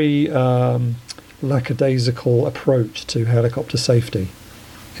have a very lackadaisical approach to helicopter safety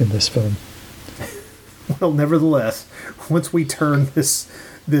in this film. Well, nevertheless, once we turn this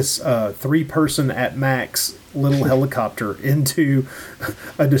 3-person at max little helicopter into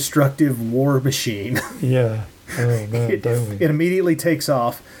a destructive war machine. Yeah. Oh man, don't we? It immediately takes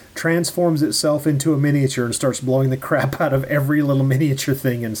off, transforms itself into a miniature, and starts blowing the crap out of every little miniature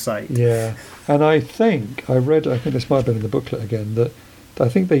thing in sight. Yeah. And I think this might have been in the booklet again, that I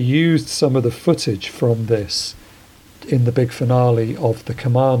think they used some of the footage from this in the big finale of The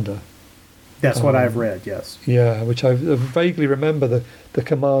Commander. That's what I've read, yes. Yeah, which I vaguely remember the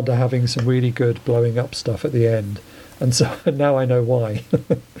Commander having some really good blowing up stuff at the end. And so now I know why.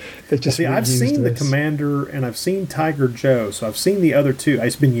 They just I've seen this. The Commander and I've seen Tiger Joe, so I've seen the other two.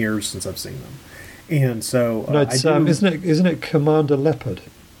 It's been years since I've seen them. And so... no, it's, isn't it Commander Leopard?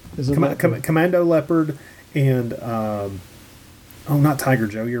 Commando Leopard and... not Tiger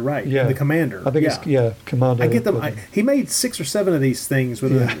Joe. You're right. Yeah, The Commander. I think it's Commander. I get them. He made 6 or 7 of these things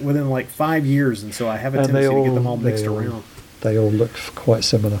within like 5 years, and so I have a tendency to get them all mixed around. They all look quite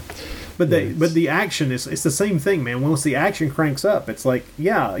similar. But the action it's the same thing, man. Once the action cranks up, it's like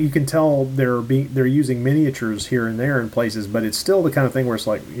you can tell they're using miniatures here and there in places, but it's still the kind of thing where it's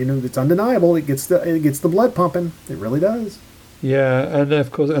like it's undeniable. It gets the blood pumping. It really does. Yeah, and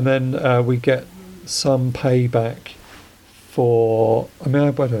of course, and then we get some payback. I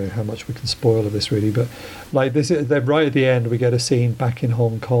don't know how much we can spoil of this really, but like they're right at the end, we get a scene back in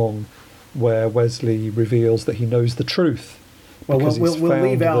Hong Kong where Wesley reveals that he knows the truth. Well, we'll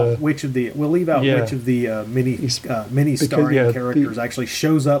leave out which of the mini starring characters actually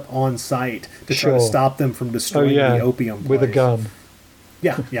shows up on site to try to stop them from destroying the opium place. With a gun.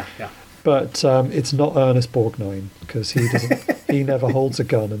 Yeah. But it's not Ernest Borgnine, because he never holds a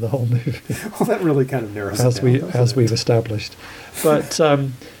gun in the whole movie. Well, that really kind of narrows it down. As we've established. But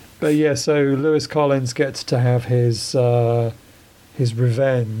yeah, so Lewis Collins gets to have his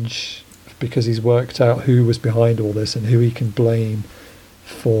revenge because he's worked out who was behind all this and who he can blame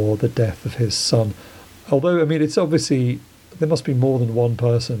for the death of his son. Although, I mean, it's obviously there must be more than one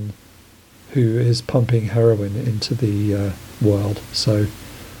person who is pumping heroin into the world. So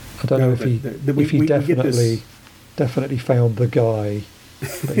I don't know if he definitely found the guy,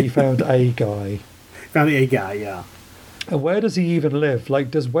 but he found a guy. Found a guy, yeah. And where does he even live?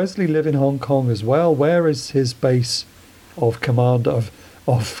 Like, does Wesley live in Hong Kong as well? Where is his base of command of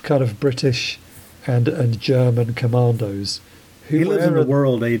kind of British and German commandos? He lives in the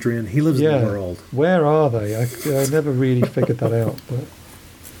world, Adrian. He lives in the world. Where are they? I never really figured that out. But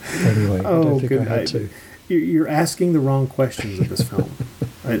anyway, I don't think I had to. You're asking the wrong questions of this film.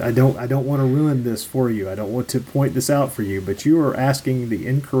 I don't want to ruin this for you. I don't want to point this out for you, but you are asking the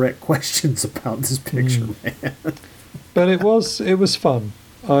incorrect questions about this picture, man. But it was fun.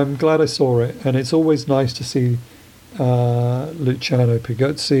 I'm glad I saw it, and it's always nice to see Luciano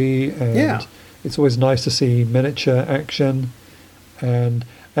Pigozzi, and it's always nice to see miniature action, and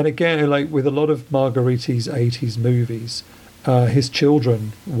again, like with a lot of Margheriti's 80s movies, his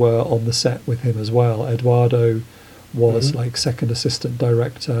children were on the set with him as well. Eduardo was like second assistant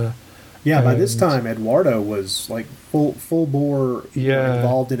director. Yeah, by this time Eduardo was like full bore,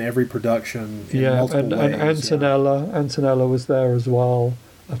 involved in every production. In multiple ways. And Antonella was there as well.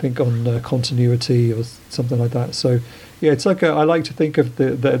 I think on continuity or something like that. So yeah, it's like I like to think of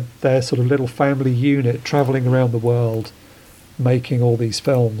their sort of little family unit traveling around the world, making all these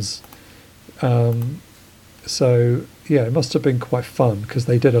films. So yeah, it must have been quite fun because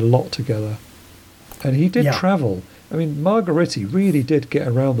they did a lot together, and he did travel. I mean, Margheriti really did get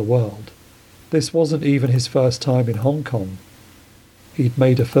around the world. This wasn't even his first time in Hong Kong. He'd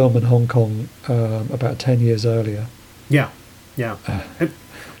made a film in Hong Kong about 10 years earlier. Yeah.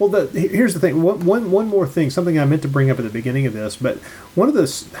 Well, here's the thing. One more thing, something I meant to bring up at the beginning of this, but one of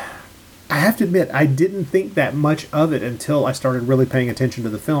those, I have to admit, I didn't think that much of it until I started really paying attention to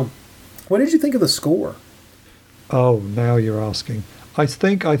the film. What did you think of the score? Oh, now you're asking. I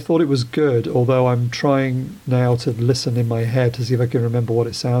thought it was good, although I'm trying now to listen in my head to see if I can remember what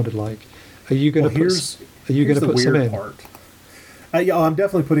it sounded like. Are you going to put some in? Part. I'm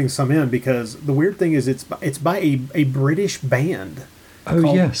definitely putting some in because the weird thing is it's by a British band.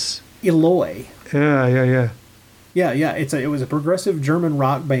 Oh yes, Eloy. Yeah. It was a progressive German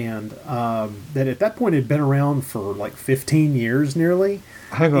rock band that at that point had been around for like 15 years nearly.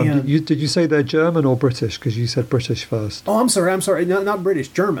 Hang on, did you say they're German or British? Because you said British first. Oh, I'm sorry. No, not British.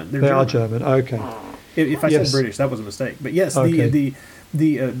 German. They are German. Okay. If I said British, that was a mistake. But yes, okay.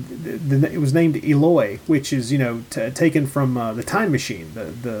 It was named Eloy, which is taken from the Time Machine,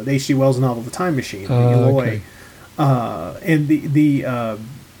 the H.G. Wells novel, The Time Machine. Eloy, and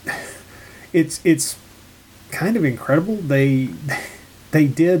it's kind of incredible. They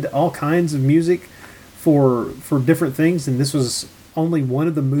did all kinds of music for different things, and this was only one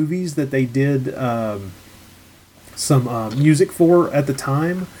of the movies that they did some music for at the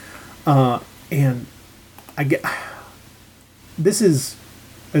time, and I get this is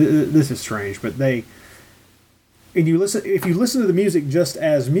strange, but if you listen to the music just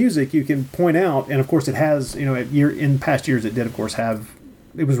as music, you can point out, and of course it has, in past years it did of course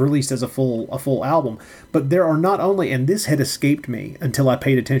it was released as a full album, but there are not only, and this had escaped me until I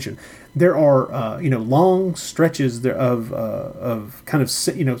paid attention, there are long stretches of kind of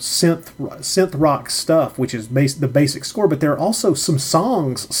synth rock stuff, which is the basic score, but there are also some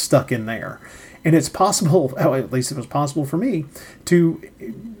songs stuck in there. And it's possible, at least it was possible for me, to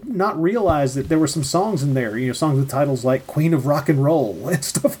not realize that there were some songs in there, songs with titles like Queen of Rock and Roll and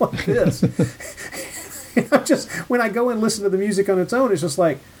stuff like this. When I go and listen to the music on its own, it's just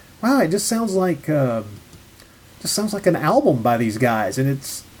like, wow, it just sounds like an album by these guys, and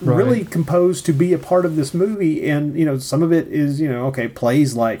it's really composed to be a part of this movie. And some of it is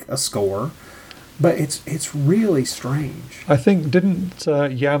plays like a score, but it's really strange. I think didn't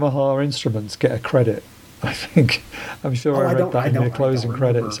Yamaha Instruments get a credit? I'm sure I read that in the closing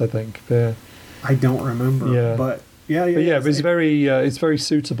credits. I think I don't remember. Yeah, but it was it's very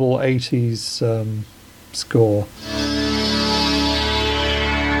suitable 80s score.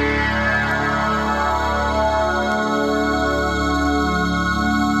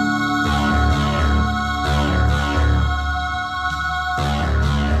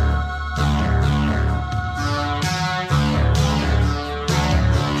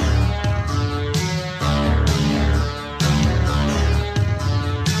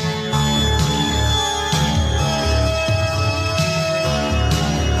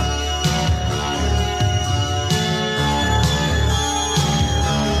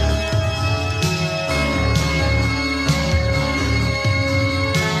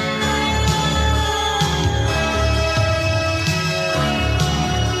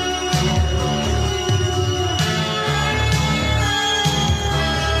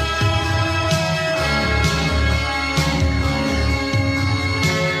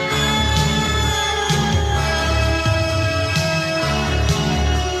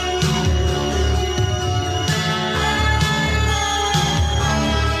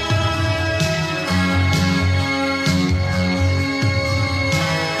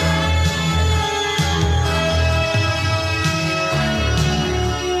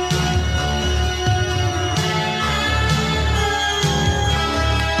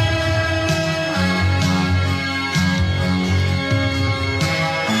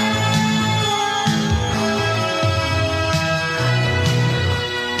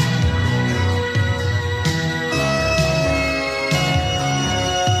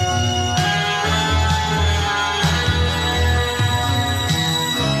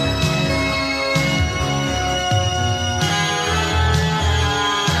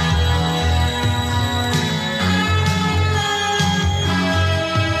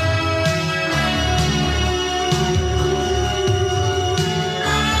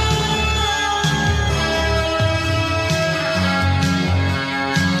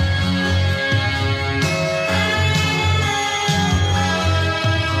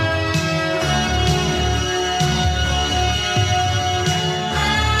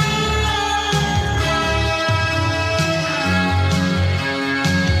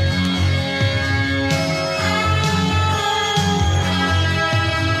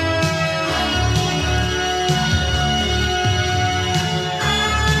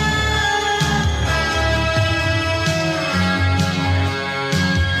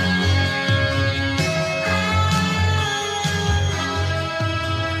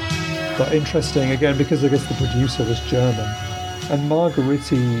 interesting, again, because I guess the producer was German. And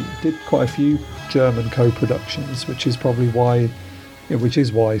Margheriti did quite a few German co-productions, which is probably why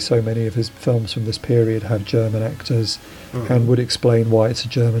so many of his films from this period have German actors, and would explain why it's a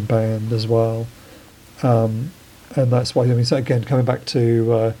German band as well. And that's why, I mean, so again, coming back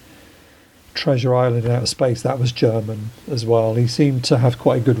to Treasure Island in Outer Space, that was German as well. He seemed to have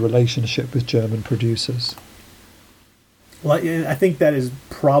quite a good relationship with German producers. Well, I think that is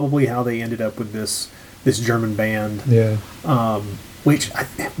probably how they ended up with this German band. Yeah. Which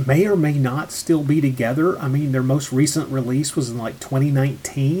may or may not still be together. I mean, their most recent release was in like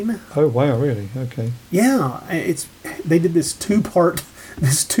 2019. Oh wow, really? Okay. Yeah, they did this two-part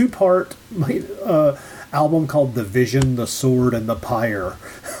album called The Vision, The Sword, and the Pyre.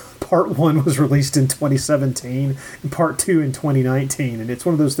 Part 1 was released in 2017, and Part 2 in 2019. And it's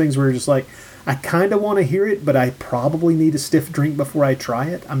one of those things where you're just like, I kind of want to hear it, but I probably need a stiff drink before I try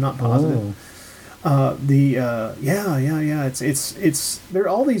it. I'm not positive. It's there are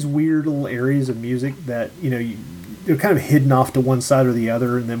all these weird little areas of music that they're kind of hidden off to one side or the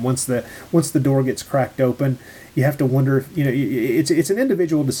other, and then once the door gets cracked open, you have to wonder if it's an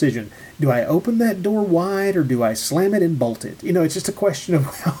individual decision. Do I open that door wide or do I slam it and bolt it? It's just a question of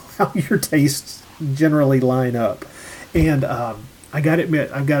how your tastes generally line up, and I got to admit,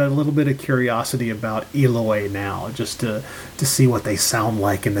 I've got a little bit of curiosity about Eloy now, just to see what they sound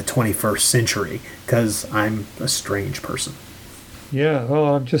like in the 21st century, because I'm a strange person. Yeah,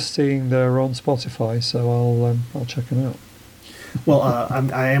 well, I'm just seeing they're on Spotify, so I'll check them out. Well,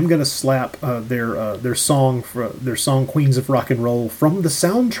 I am going to slap their song "Queens of Rock and Roll" from the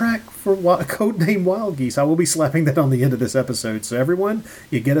soundtrack for Codename Wild Geese. I will be slapping that on the end of this episode, so everyone,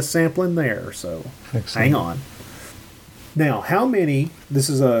 you get a sample in there. So excellent. Hang on. Now, how many, this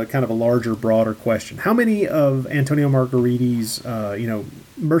is a kind of a larger, broader question, how many of Antonio Margheriti's,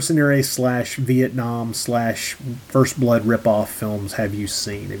 mercenary / Vietnam / First Blood ripoff films have you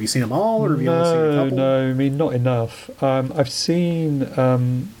seen? Have you seen them all, or have you only seen a couple? No, I mean, not enough. I've seen,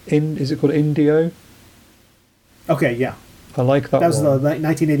 is it called Indio? Okay, yeah. I like that one. That was the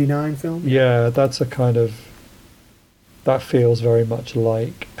 1989 film? Yeah, that's a kind of, that feels very much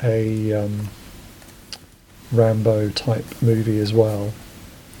like a Rambo type movie as well.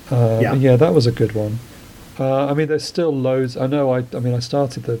 Yeah, that was a good one. I mean, there's still loads. I know. I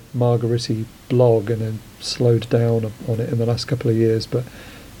started the Margheriti blog and then slowed down on it in the last couple of years. But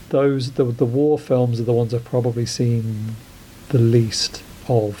the war films are the ones I've probably seen the least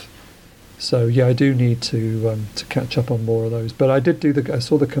of. So yeah, I do need to catch up on more of those. But I did I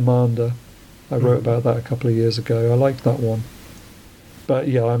saw The Commander. I wrote about that a couple of years ago. I liked that one. But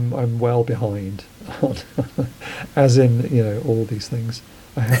yeah, I'm well behind on, as in all these things.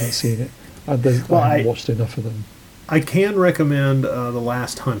 I haven't seen it. I haven't watched enough of them. I can recommend The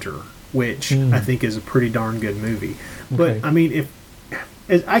Last Hunter, which I think is a pretty darn good movie. But okay. I mean, if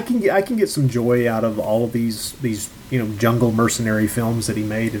I can get some joy out of all of these jungle mercenary films that he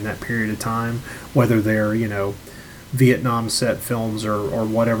made in that period of time, whether they're Vietnam set films or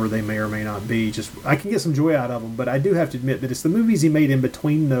whatever they may or may not be. Just I can get some joy out of them, but I do have to admit that it's the movies he made in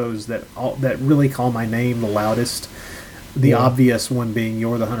between those that really call my name the loudest. The obvious one being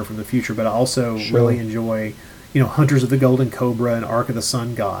You're the Hunter from the Future, but I also really enjoy Hunters of the Golden Cobra and Ark of the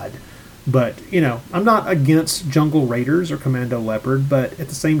Sun God. But I'm not against Jungle Raiders or Commando Leopard, but at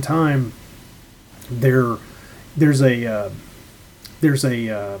the same time, there's a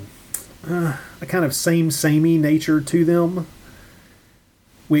kind of samey nature to them,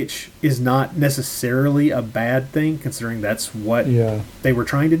 which is not necessarily a bad thing, considering that's what they were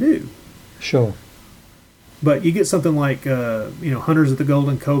trying to do. Sure. But you get something like, Hunters of the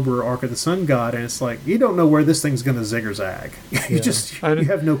Golden Cobra or Ark of the Sun God, and it's like, you don't know where this thing's going to zig or zag. You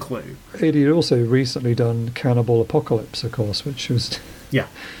have no clue. He'd also recently done Cannibal Apocalypse, of course, which was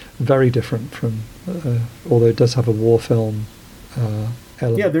very different from, although it does have a war film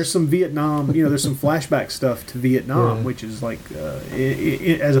element. Yeah, there's some Vietnam, there's some flashback stuff to Vietnam, which is like,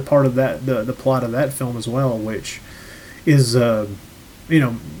 as a part of that, the plot of that film as well, which is,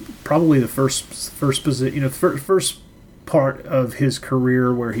 probably the first part of his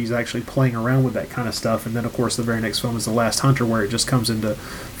career where he's actually playing around with that kind of stuff. And then, of course, the very next film is The Last Hunter, where it just comes into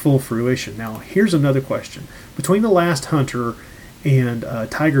full fruition. Now, here's another question. Between The Last Hunter and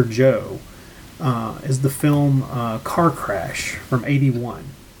Tiger Joe is the film Car Crash from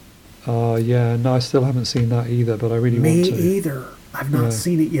 1981. Yeah, no, I still haven't seen that either, but I really want to. Me either. I've not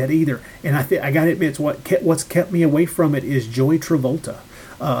seen it yet either. And I got to admit, what's kept me away from it is Joy Travolta.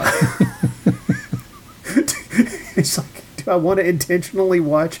 It's like, do I want to intentionally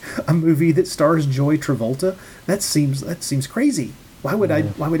watch a movie that stars Joy Travolta? That seems crazy. Why would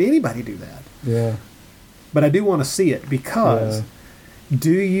Why would anybody do that? Yeah. But I do want to see it because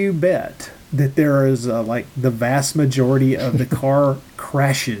do you bet that there is like the vast majority of the car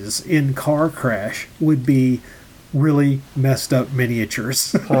crashes in Car Crash would be really messed up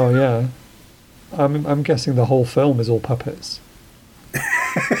miniatures? Oh yeah. I'm guessing the whole film is all puppets.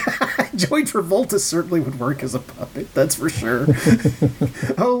 Joey Travolta certainly would work as a puppet, that's for sure.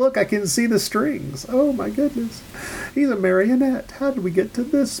 Oh, look, I can see the strings. Oh, my goodness. He's a marionette. How did we get to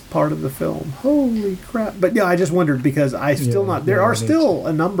this part of the film? Holy crap. But yeah, I just wondered because there are still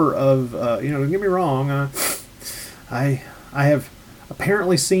a number of, don't get me wrong, I have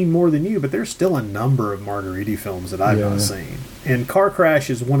apparently seen more than you, but there's still a number of Margheriti films that I've not seen. And Car Crash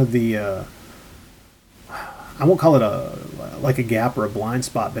is one of the... I won't call it a gap or a blind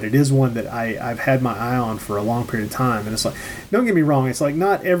spot, but it is one that I've had my eye on for a long period of time. And it's like, don't get me wrong, it's like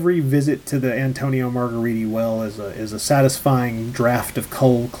not every visit to the Antonio Margheriti well is a satisfying draft of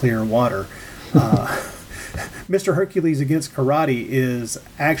cold, clear water. Mr. Hercules Against Karate is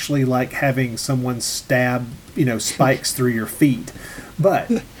actually like having someone stab, spikes through your feet.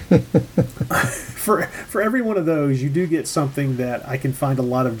 But for every one of those, you do get something that I can find a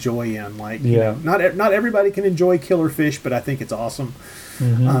lot of joy in. Like, not everybody can enjoy Killer Fish, but I think it's awesome.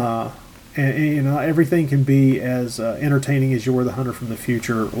 Mm-hmm. And everything can be as entertaining as You're the Hunter from the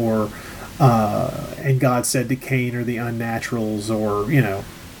Future, or And God Said to Cain, or The Unnaturals, or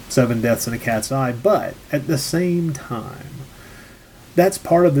Seven Deaths in a Cat's Eye. But at the same time, that's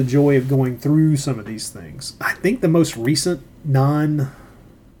part of the joy of going through some of these things. I think the most recent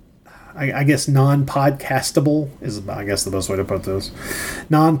non-podcastable is, I guess, the best way to put this.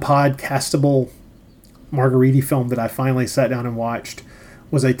 Non-podcastable Margheriti film that I finally sat down and watched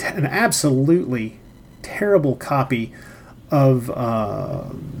was an absolutely terrible copy of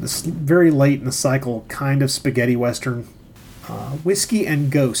this very late in the cycle kind of spaghetti western, Whiskey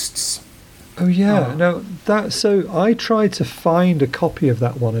and Ghosts. Oh yeah, so I tried to find a copy of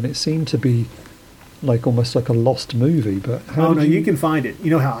that one, and it seemed to be like almost like a lost movie. But you can find it.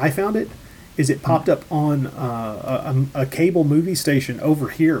 You know how I found it? Is it popped up on a cable movie station over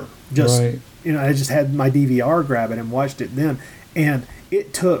here? I just had my DVR, grab it and watched it then, and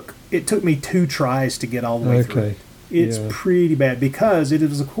it took me 2 tries to get all the way through it. It's pretty bad because it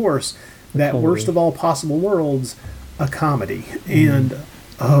is, of course, that worst of all possible worlds, a comedy, and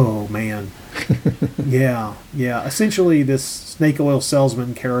oh man. yeah. Essentially, this snake oil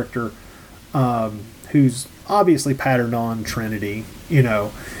salesman character, who's obviously patterned on Trinity,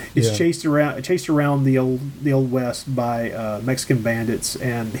 is chased around the old West by Mexican bandits,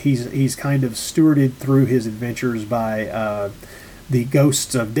 and he's kind of stewarded through his adventures by the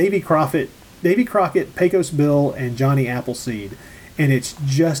ghosts of Davy Crockett, Pecos Bill, and Johnny Appleseed, and it's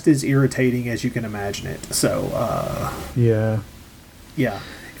just as irritating as you can imagine it. So yeah.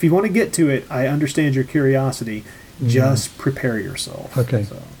 If you want to get to it, I understand your curiosity. Just prepare yourself. Okay.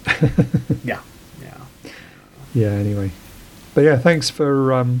 So, yeah. Anyway, but yeah, thanks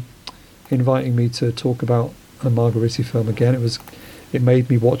for inviting me to talk about a Margheriti film again. It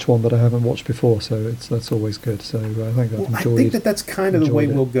made me watch one that I haven't watched before, so that's always good. So I think I think that's kind of the way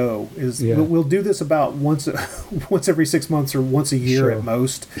we'll go. We'll do this about once every 6 months or once a year at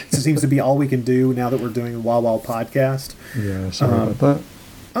most. It seems to be all we can do now that we're doing the Wow Wow podcast. Yeah, sorry about that.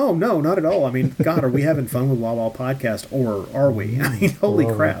 Oh, no, not at all. I mean, God, are we having fun with Wow Wow Podcast, or are we? I mean, holy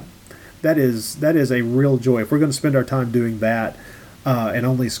crap. That is a real joy. If we're going to spend our time doing that and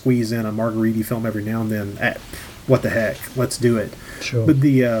only squeeze in a Margheriti film every now and then, what the heck? Let's do it. Sure. But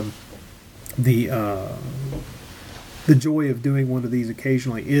the joy of doing one of these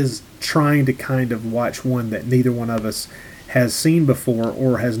occasionally is trying to kind of watch one that neither one of us has seen before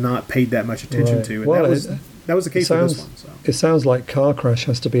or has not paid that much attention to. And that was the case with this one. So. It sounds like Car Crash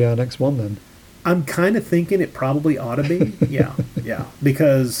has to be our next one then. I'm kind of thinking it probably ought to be. Yeah.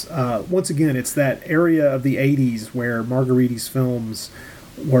 Because, once again, it's that area of the 80s where Margheriti's films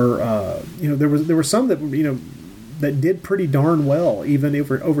were, there were some that, that did pretty darn well, even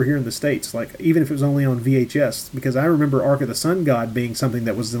over here in the States, like even if it was only on VHS, because I remember Ark of the Sun God being something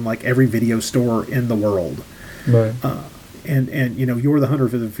that was in like every video store in the world. Right. And You're the Hunter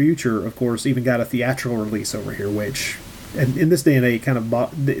for the Future, of course, even got a theatrical release over here, which... And in this day and age, kind of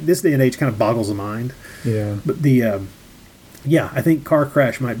boggles the mind. Yeah. But I think Car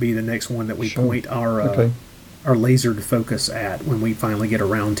Crash might be the next one that we point our lasered focus at when we finally get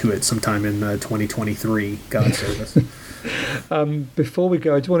around to it sometime in 2023. God save us. Before we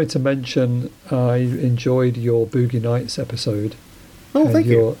go, I just wanted to mention I enjoyed your Boogie Nights episode. Oh, thank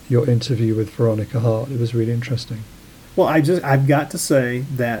you. Your interview with Veronica Hart. It was really interesting. Well, I've got to say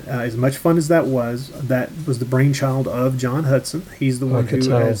that as much fun as that was the brainchild of John Hudson. He's the one who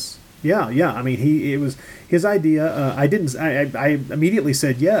has. Yeah. I mean, it was his idea. I immediately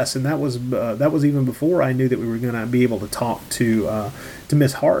said yes, and that was even before I knew that we were going to be able to talk to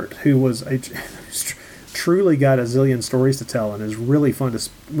Miss Hart, who was truly got a zillion stories to tell and is really fun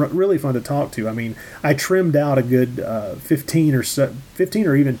to talk to. I mean, I trimmed out a good 15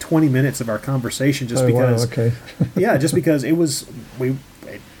 or even 20 minutes of our conversation just because. Wow, okay. Yeah, just because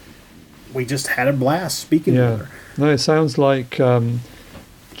we just had a blast speaking with her. No, it sounds like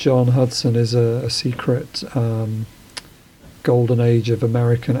John Hudson is a secret golden age of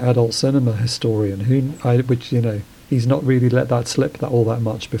American adult cinema historian which he's not really let that slip all that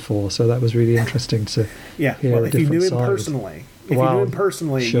much before, so that was really interesting to hear well, a if you different knew him side. personally, you knew him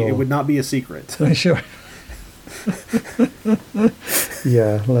personally, sure. It would not be a secret. Sure.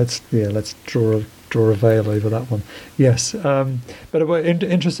 Let's draw a veil over that one. Yes, but an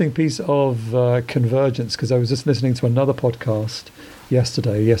interesting piece of convergence, because I was just listening to another podcast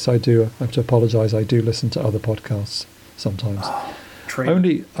yesterday. Yes, I do. I have to apologise. I do listen to other podcasts sometimes.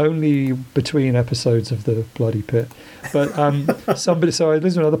 Only between episodes of the Bloody Pit. But so I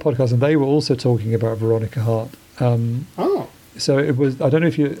listened to another podcast, and they were also talking about Veronica Hart. So it was. I don't know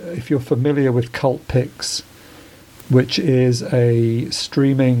if you're familiar with Cult Pix, which is a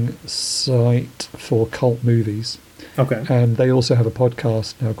streaming site for cult movies. Okay. And they also have a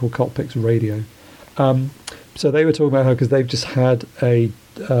podcast now called Cult Pix Radio. So they were talking about her because they've just had a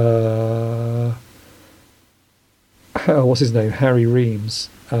what's his name? Harry Reams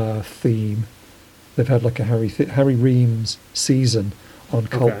theme. They've had like a Harry Reams season on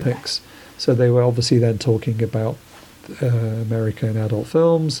Cult Pix. So they were obviously then talking about American adult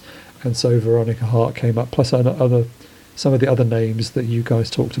films, and so Veronica Hart came up, plus some of the other names that you guys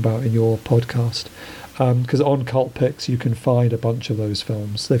talked about in your podcast. Because on Cult Pix you can find a bunch of those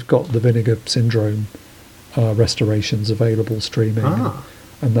films. They've got the Vinegar Syndrome restorations available streaming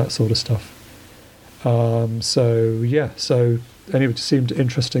and that sort of stuff. So anyway, it just seemed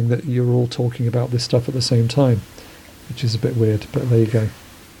interesting that you're all talking about this stuff at the same time, which is a bit weird, but there you go.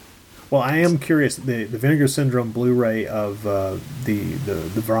 Well, I am curious. The Vinegar Syndrome Blu-ray of the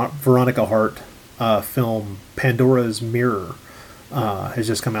Veronica Hart film Pandora's Mirror has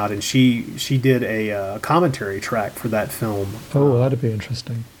just come out, and she did a commentary track for that film. Oh, that'd be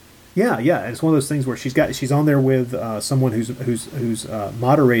interesting. Yeah, it's one of those things where she's on there with someone who's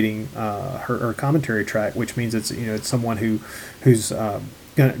moderating her commentary track, which means it's someone who's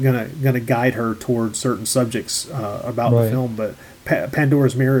gonna guide her towards certain subjects about the film. But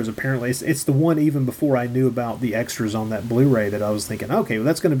Pandora's Mirror is apparently it's the one even before I knew about the extras on that Blu-ray that I was thinking, okay, well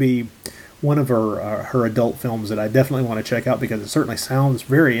that's going to be one of her adult films that I definitely want to check out because it certainly sounds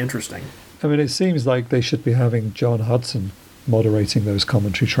very interesting. I mean, it seems like they should be having John Hudson moderating those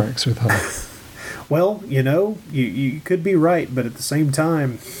commentary tracks with her. Well, you could be right, but at the same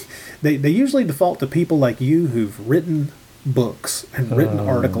time, they usually default to people like you who've written books and written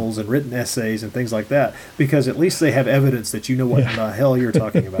articles and written essays and things like that, because at least they have evidence that you know what the hell you're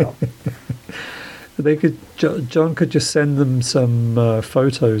talking about. John could just send them some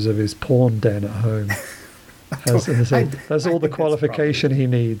photos of his porn den at home. That's all the qualification he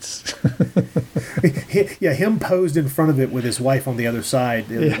needs. Him posed in front of it with his wife on the other side,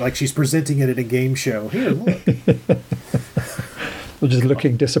 like she's presenting it at a game show. Here, look. Or just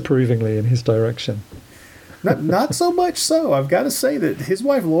looking disapprovingly in his direction. Not so much so. I've got to say that his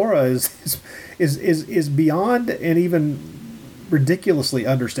wife Laura is beyond and even ridiculously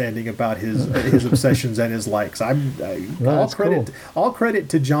understanding about his obsessions and his likes. All credit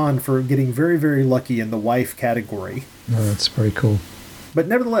to John for getting very, very lucky in the wife category. No, that's very cool. But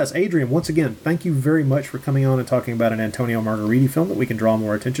nevertheless, Adrian, once again, thank you very much for coming on and talking about an Antonio Margheriti film that we can draw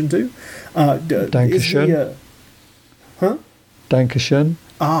more attention to. Dankeschön. Huh? Dankeschön.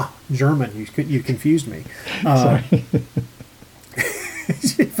 German. You confused me. Sorry.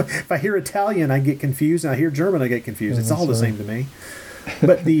 If I hear Italian, I get confused, and I hear German, I get confused. It's all the same to me.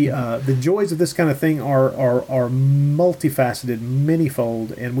 But the joys of this kind of thing are multifaceted,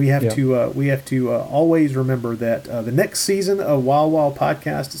 manyfold, and we have to always remember that the next season of Wild Wild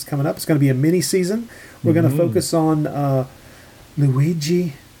Podcast is coming up. It's going to be a mini season. We're going to focus on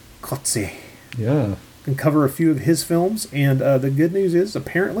Luigi Cozzi. Yeah. And cover a few of his films, and the good news is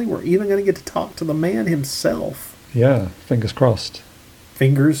apparently we're even going to get to talk to the man himself. Yeah, fingers crossed.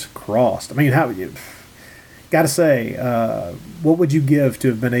 Fingers crossed. I mean, how would you? Got to say, what would you give to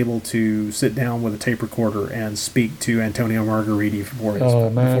have been able to sit down with a tape recorder and speak to Antonio Margheriti before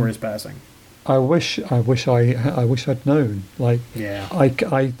his passing? I wish I'd known. Like, Yeah.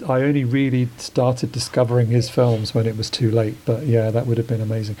 I only really started discovering his films when it was too late. But yeah, that would have been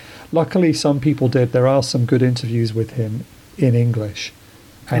amazing. Luckily, some people did. There are some good interviews with him in English,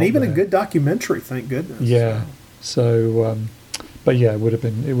 And out even there. a good documentary, thank goodness. Yeah. So, but yeah, it would have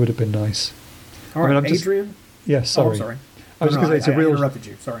been nice. All right, I'm just- Adrian. Yeah, sorry. Oh, I'm sorry. I was No, going to say I interrupted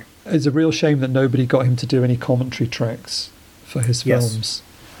you. Sorry. it's a real shame that nobody got him to do any commentary tracks for his Yes, films.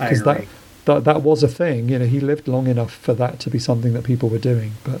 I Because agree. that was a thing. You know, he lived long enough for that to be something that people were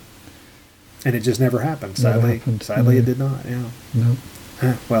doing. But And it just never happened. Never Sadly, happened. sadly, No. it did not. Yeah.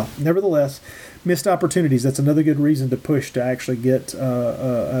 no, Well, nevertheless, missed opportunities. That's another good reason to push to actually get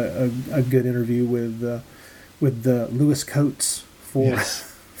a good interview with Lewis Coates for Yes.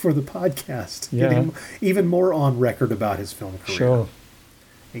 for the podcast. Yeah. Get him even more on record about his film career. sure.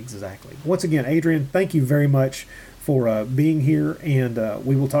 Exactly. Once again, Adrian, thank you very much for being here, and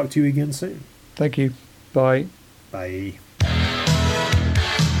we will talk to you again soon. Thank you. Bye. Bye.